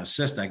online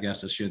assist, I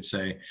guess I should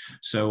say.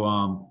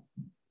 So,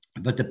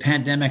 but the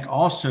pandemic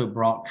also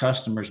brought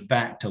customers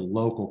back to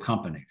local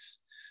companies.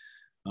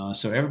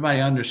 So everybody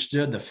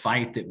understood the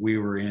fight that we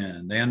were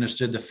in. They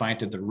understood the fight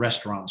that the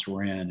restaurants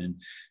were in.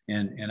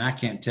 And I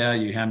can't tell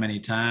you how many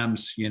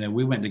times,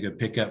 we went to go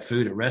pick up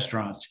food at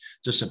restaurants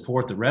to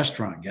support the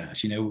restaurant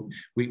guys.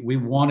 We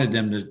wanted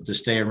them to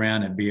stay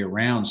around and be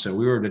around. So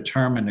we were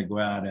determined to go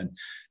out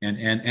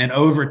and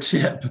over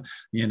tip.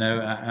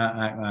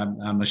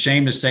 I'm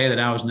ashamed to say that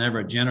I was never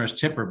a generous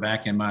tipper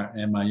back in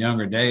my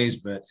younger days,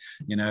 but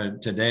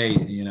today,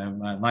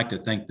 I'd like to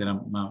think that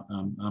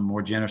I'm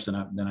more generous than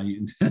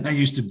I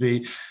used to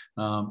be.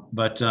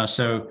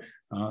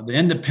 The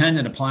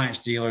independent appliance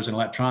dealers and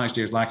electronics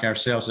dealers like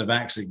ourselves have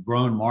actually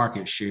grown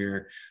market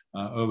share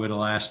over the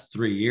last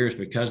 3 years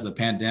because of the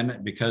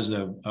pandemic, because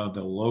of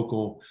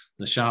the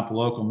shop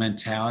local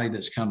mentality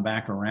that's come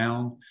back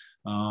around.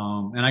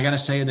 And I got to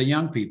say, the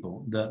young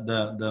people,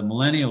 the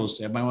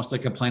millennials, everybody wants to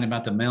complain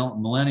about the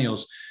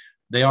millennials.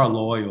 They are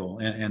loyal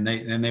and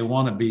they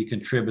want to be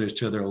contributors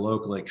to their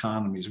local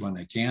economies when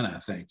they can, I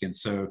think. And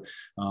so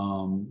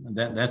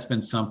that's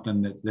been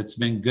something that's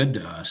been good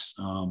to us.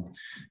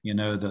 The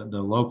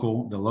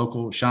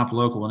local shop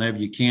local whenever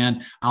you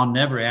can. I'll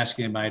never ask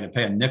anybody to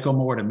pay a nickel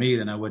more to me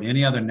than I would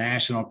any other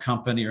national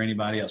company or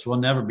anybody else. We'll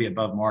never be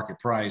above market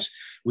price.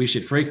 We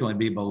should frequently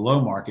be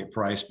below market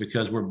price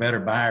because we're better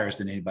buyers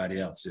than anybody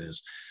else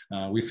is.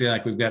 We feel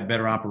like we've got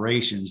better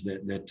operations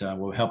that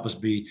will help us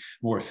be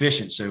more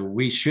efficient. So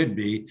we should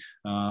be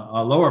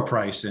a lower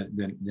price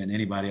than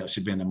anybody else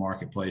should be in the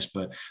marketplace.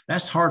 But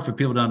that's hard for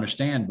people to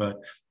understand.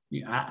 But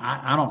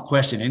I don't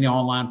question any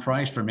online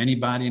price from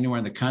anybody anywhere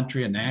in the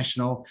country, a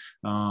national.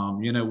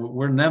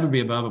 We'll never be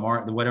above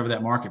whatever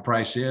that market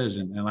price is,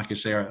 and like I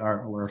say,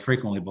 we're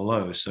frequently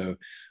below. So,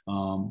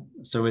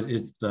 it's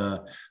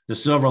the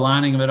silver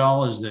lining of it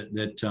all is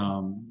that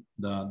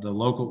the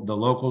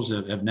locals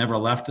have never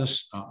left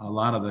us. A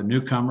lot of the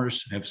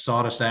newcomers have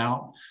sought us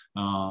out.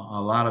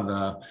 A lot of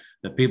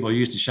the people who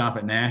used to shop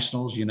at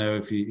nationals,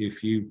 if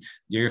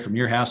you're from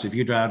your house, if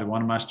you drive to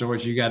one of my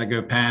stores, you got to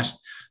go past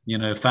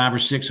 5 or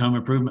 6 home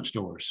improvement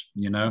stores.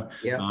 I've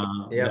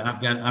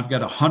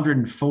got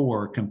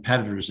 104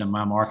 competitors in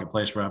my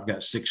marketplace where I've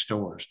got 6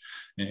 stores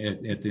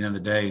at the end of the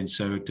day. And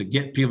so to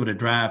get people to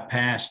drive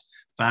past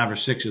 5 or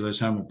 6 of those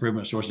home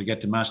improvement stores to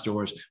get to my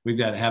stores, we've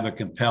got to have a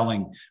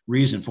compelling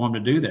reason for them to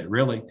do that,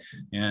 really.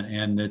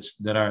 And it's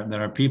that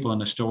our people in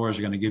the stores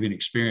are going to give you an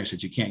experience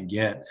that you can't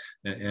get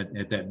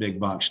at that big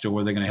box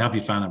store. They're going to help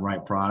you find the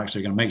right products.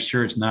 They're going to make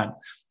sure it's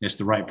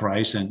the right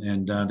price,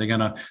 and they're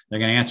going to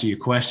answer your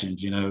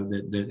questions.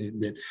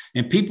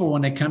 And people,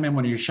 when they come in,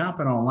 when you're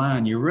shopping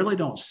online, you really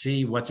don't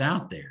see what's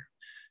out there.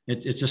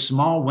 It's a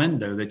small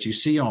window that you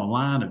see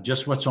online of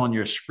just what's on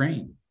your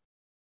screen.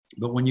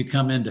 But when you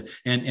come into,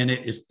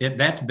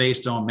 that's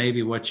based on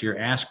maybe what your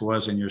ask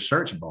was in your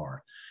search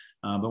bar.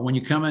 But when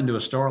you come into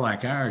a store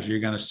like ours, you're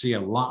going to see a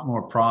lot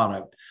more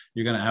product.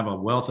 You're going to have a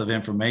wealth of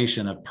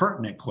information, of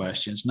pertinent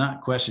questions,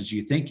 not questions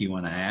you think you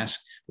want to ask.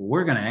 But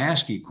we're going to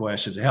ask you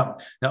questions to help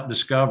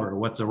discover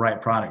what's the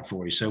right product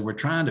for you. So we're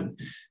trying to,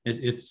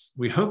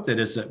 we hope that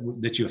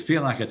that you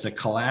feel like it's a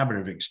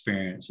collaborative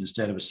experience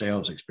instead of a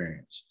sales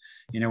experience.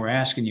 We're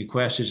asking you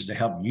questions to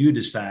help you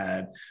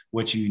decide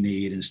what you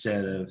need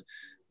instead of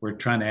we're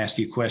trying to ask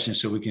you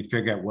questions so we can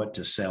figure out what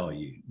to sell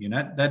you.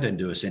 That doesn't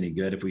do us any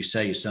good if we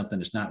sell you something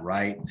that's not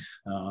right.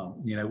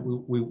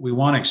 We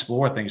want to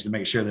explore things to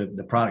make sure that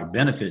the product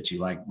benefits you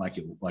like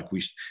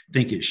we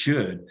think it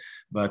should.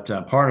 But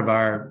part of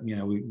our,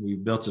 we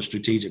built a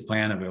strategic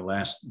plan over the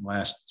last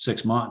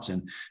 6 months,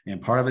 and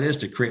part of it is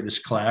to create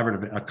this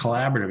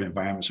collaborative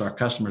environment so our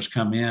customers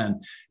come in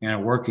and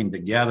are working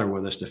together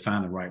with us to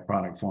find the right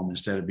product for them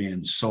instead of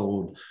being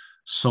sold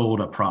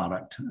a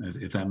product,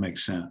 if that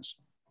makes sense.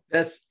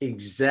 That's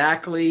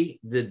exactly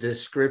the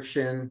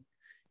description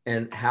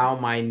and how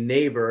my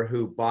neighbor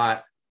who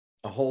bought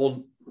a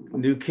whole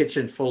new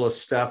kitchen full of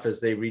stuff as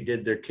they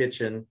redid their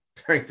kitchen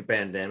during the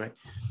pandemic.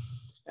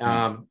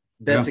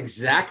 That's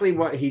exactly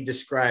what he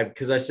described.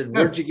 Because I said,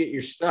 where'd you get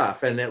your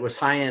stuff? And it was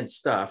high-end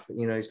stuff.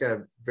 He's got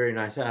a very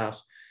nice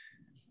house.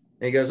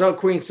 And he goes, oh,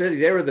 Queen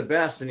City, they were the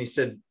best. And he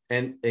said,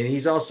 and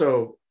he's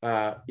also,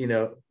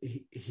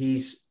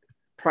 he's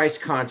price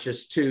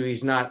conscious too.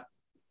 He's not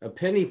a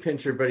penny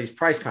pincher, but he's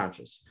price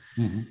conscious.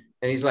 Mm-hmm.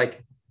 And he's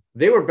like,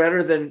 they were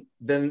better than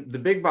the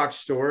big box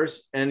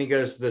stores. And he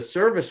goes, the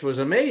service was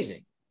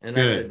amazing. And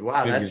I said,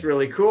 wow, that's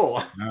really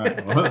cool.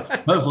 Well,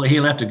 hopefully he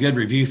left a good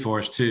review for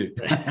us too.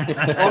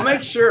 I'll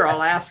make sure.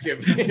 I'll ask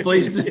him.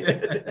 Please do.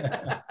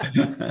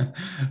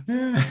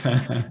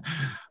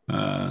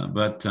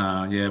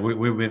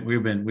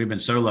 We've been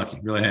so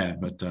lucky, really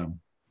have. But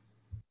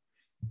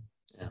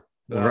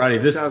Roddy,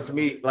 this sounds to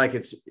me like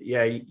it's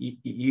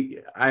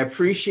I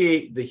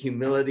appreciate the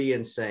humility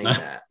in saying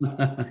that.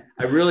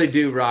 I really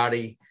do,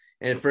 Roddy.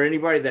 And for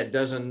anybody that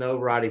doesn't know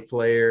Roddy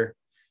Player,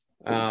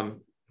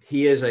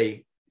 he is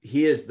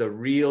the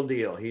real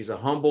deal. He's a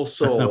humble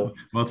soul.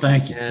 Well,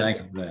 thank you. Thank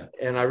you for that.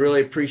 And I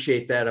really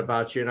appreciate that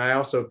about you. And I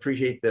also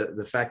appreciate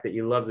the fact that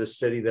you love this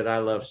city that I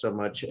love so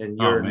much, and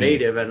you're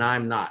native and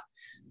I'm not.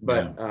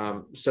 But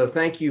so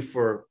thank you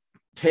for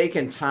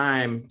taking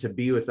time to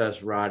be with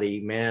us, Roddy,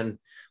 man.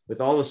 With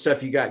all the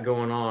stuff you got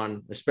going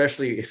on,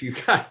 especially if you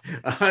got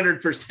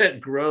 100%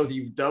 growth,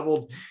 you've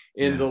doubled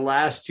in the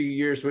last 2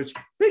 years, which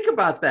think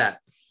about that.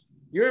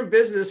 You're in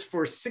business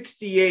for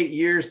 68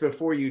 years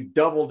before you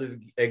doubled it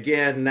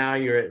again. Now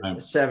you're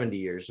at 70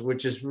 years,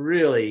 which is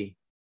really,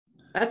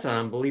 that's an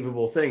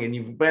unbelievable thing. And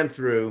you've been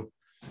through,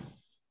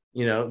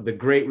 the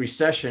Great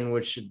Recession,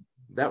 which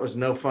that was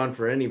no fun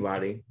for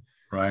anybody.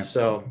 Right.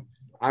 So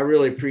I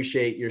really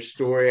appreciate your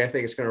story. I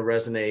think it's going to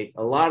resonate.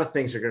 A lot of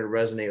things are going to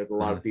resonate with a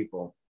lot of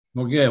people.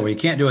 Well, good. Well, you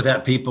can't do it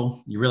without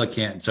people. You really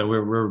can't. So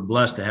we're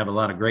blessed to have a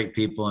lot of great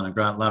people and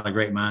a lot of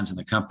great minds in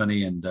the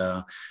company. And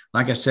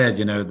like I said,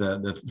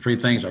 the three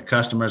things: our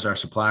customers, our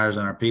suppliers,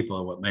 and our people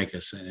are what make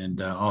us.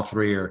 And all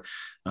three are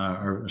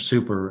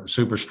super,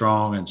 super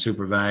strong and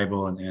super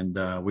valuable.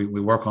 And we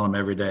work on them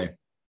every day.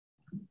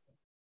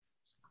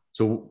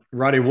 So,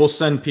 Roddy, we'll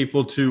send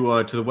people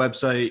to the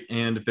website,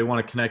 and if they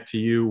want to connect to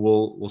you,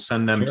 we'll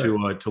send them to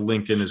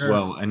LinkedIn as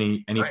well.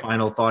 Any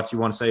final thoughts you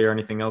want to say, or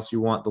anything else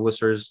you want the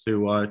listeners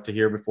to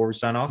hear before we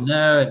sign off?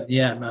 No,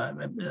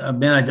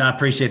 Ben, I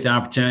appreciate the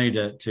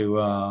opportunity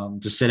to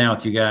sit down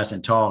with you guys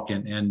and talk.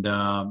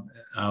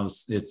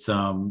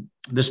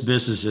 This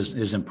business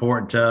is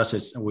important to us.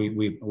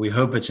 We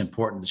hope it's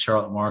important to the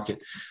Charlotte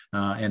market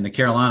and the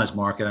Carolinas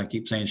market. I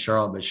keep saying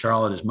Charlotte, but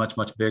Charlotte is much,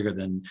 much bigger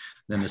than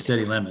the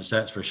city limits.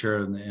 That's for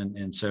sure.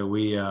 And so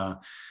we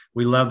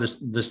love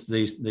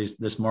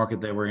this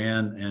market that we're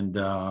in. And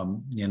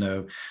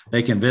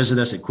they can visit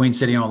us at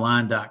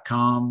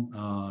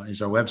queencityonline.com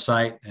is our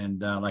website. And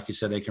like you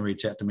said, they can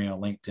reach out to me on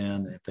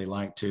LinkedIn if they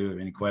like to,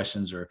 any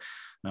questions or.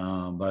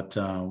 But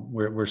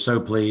we're so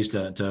pleased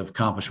to have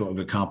accomplished what we've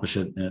accomplished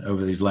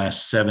over these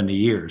last 70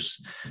 years.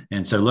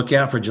 And so look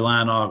out for July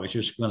and August.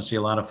 You're going to see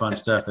a lot of fun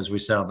stuff as we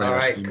celebrate our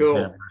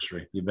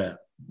anniversary. You bet.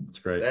 That's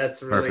great.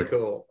 That's really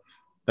cool.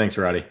 Thanks,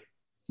 Roddy.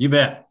 You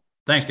bet.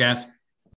 Thanks, guys.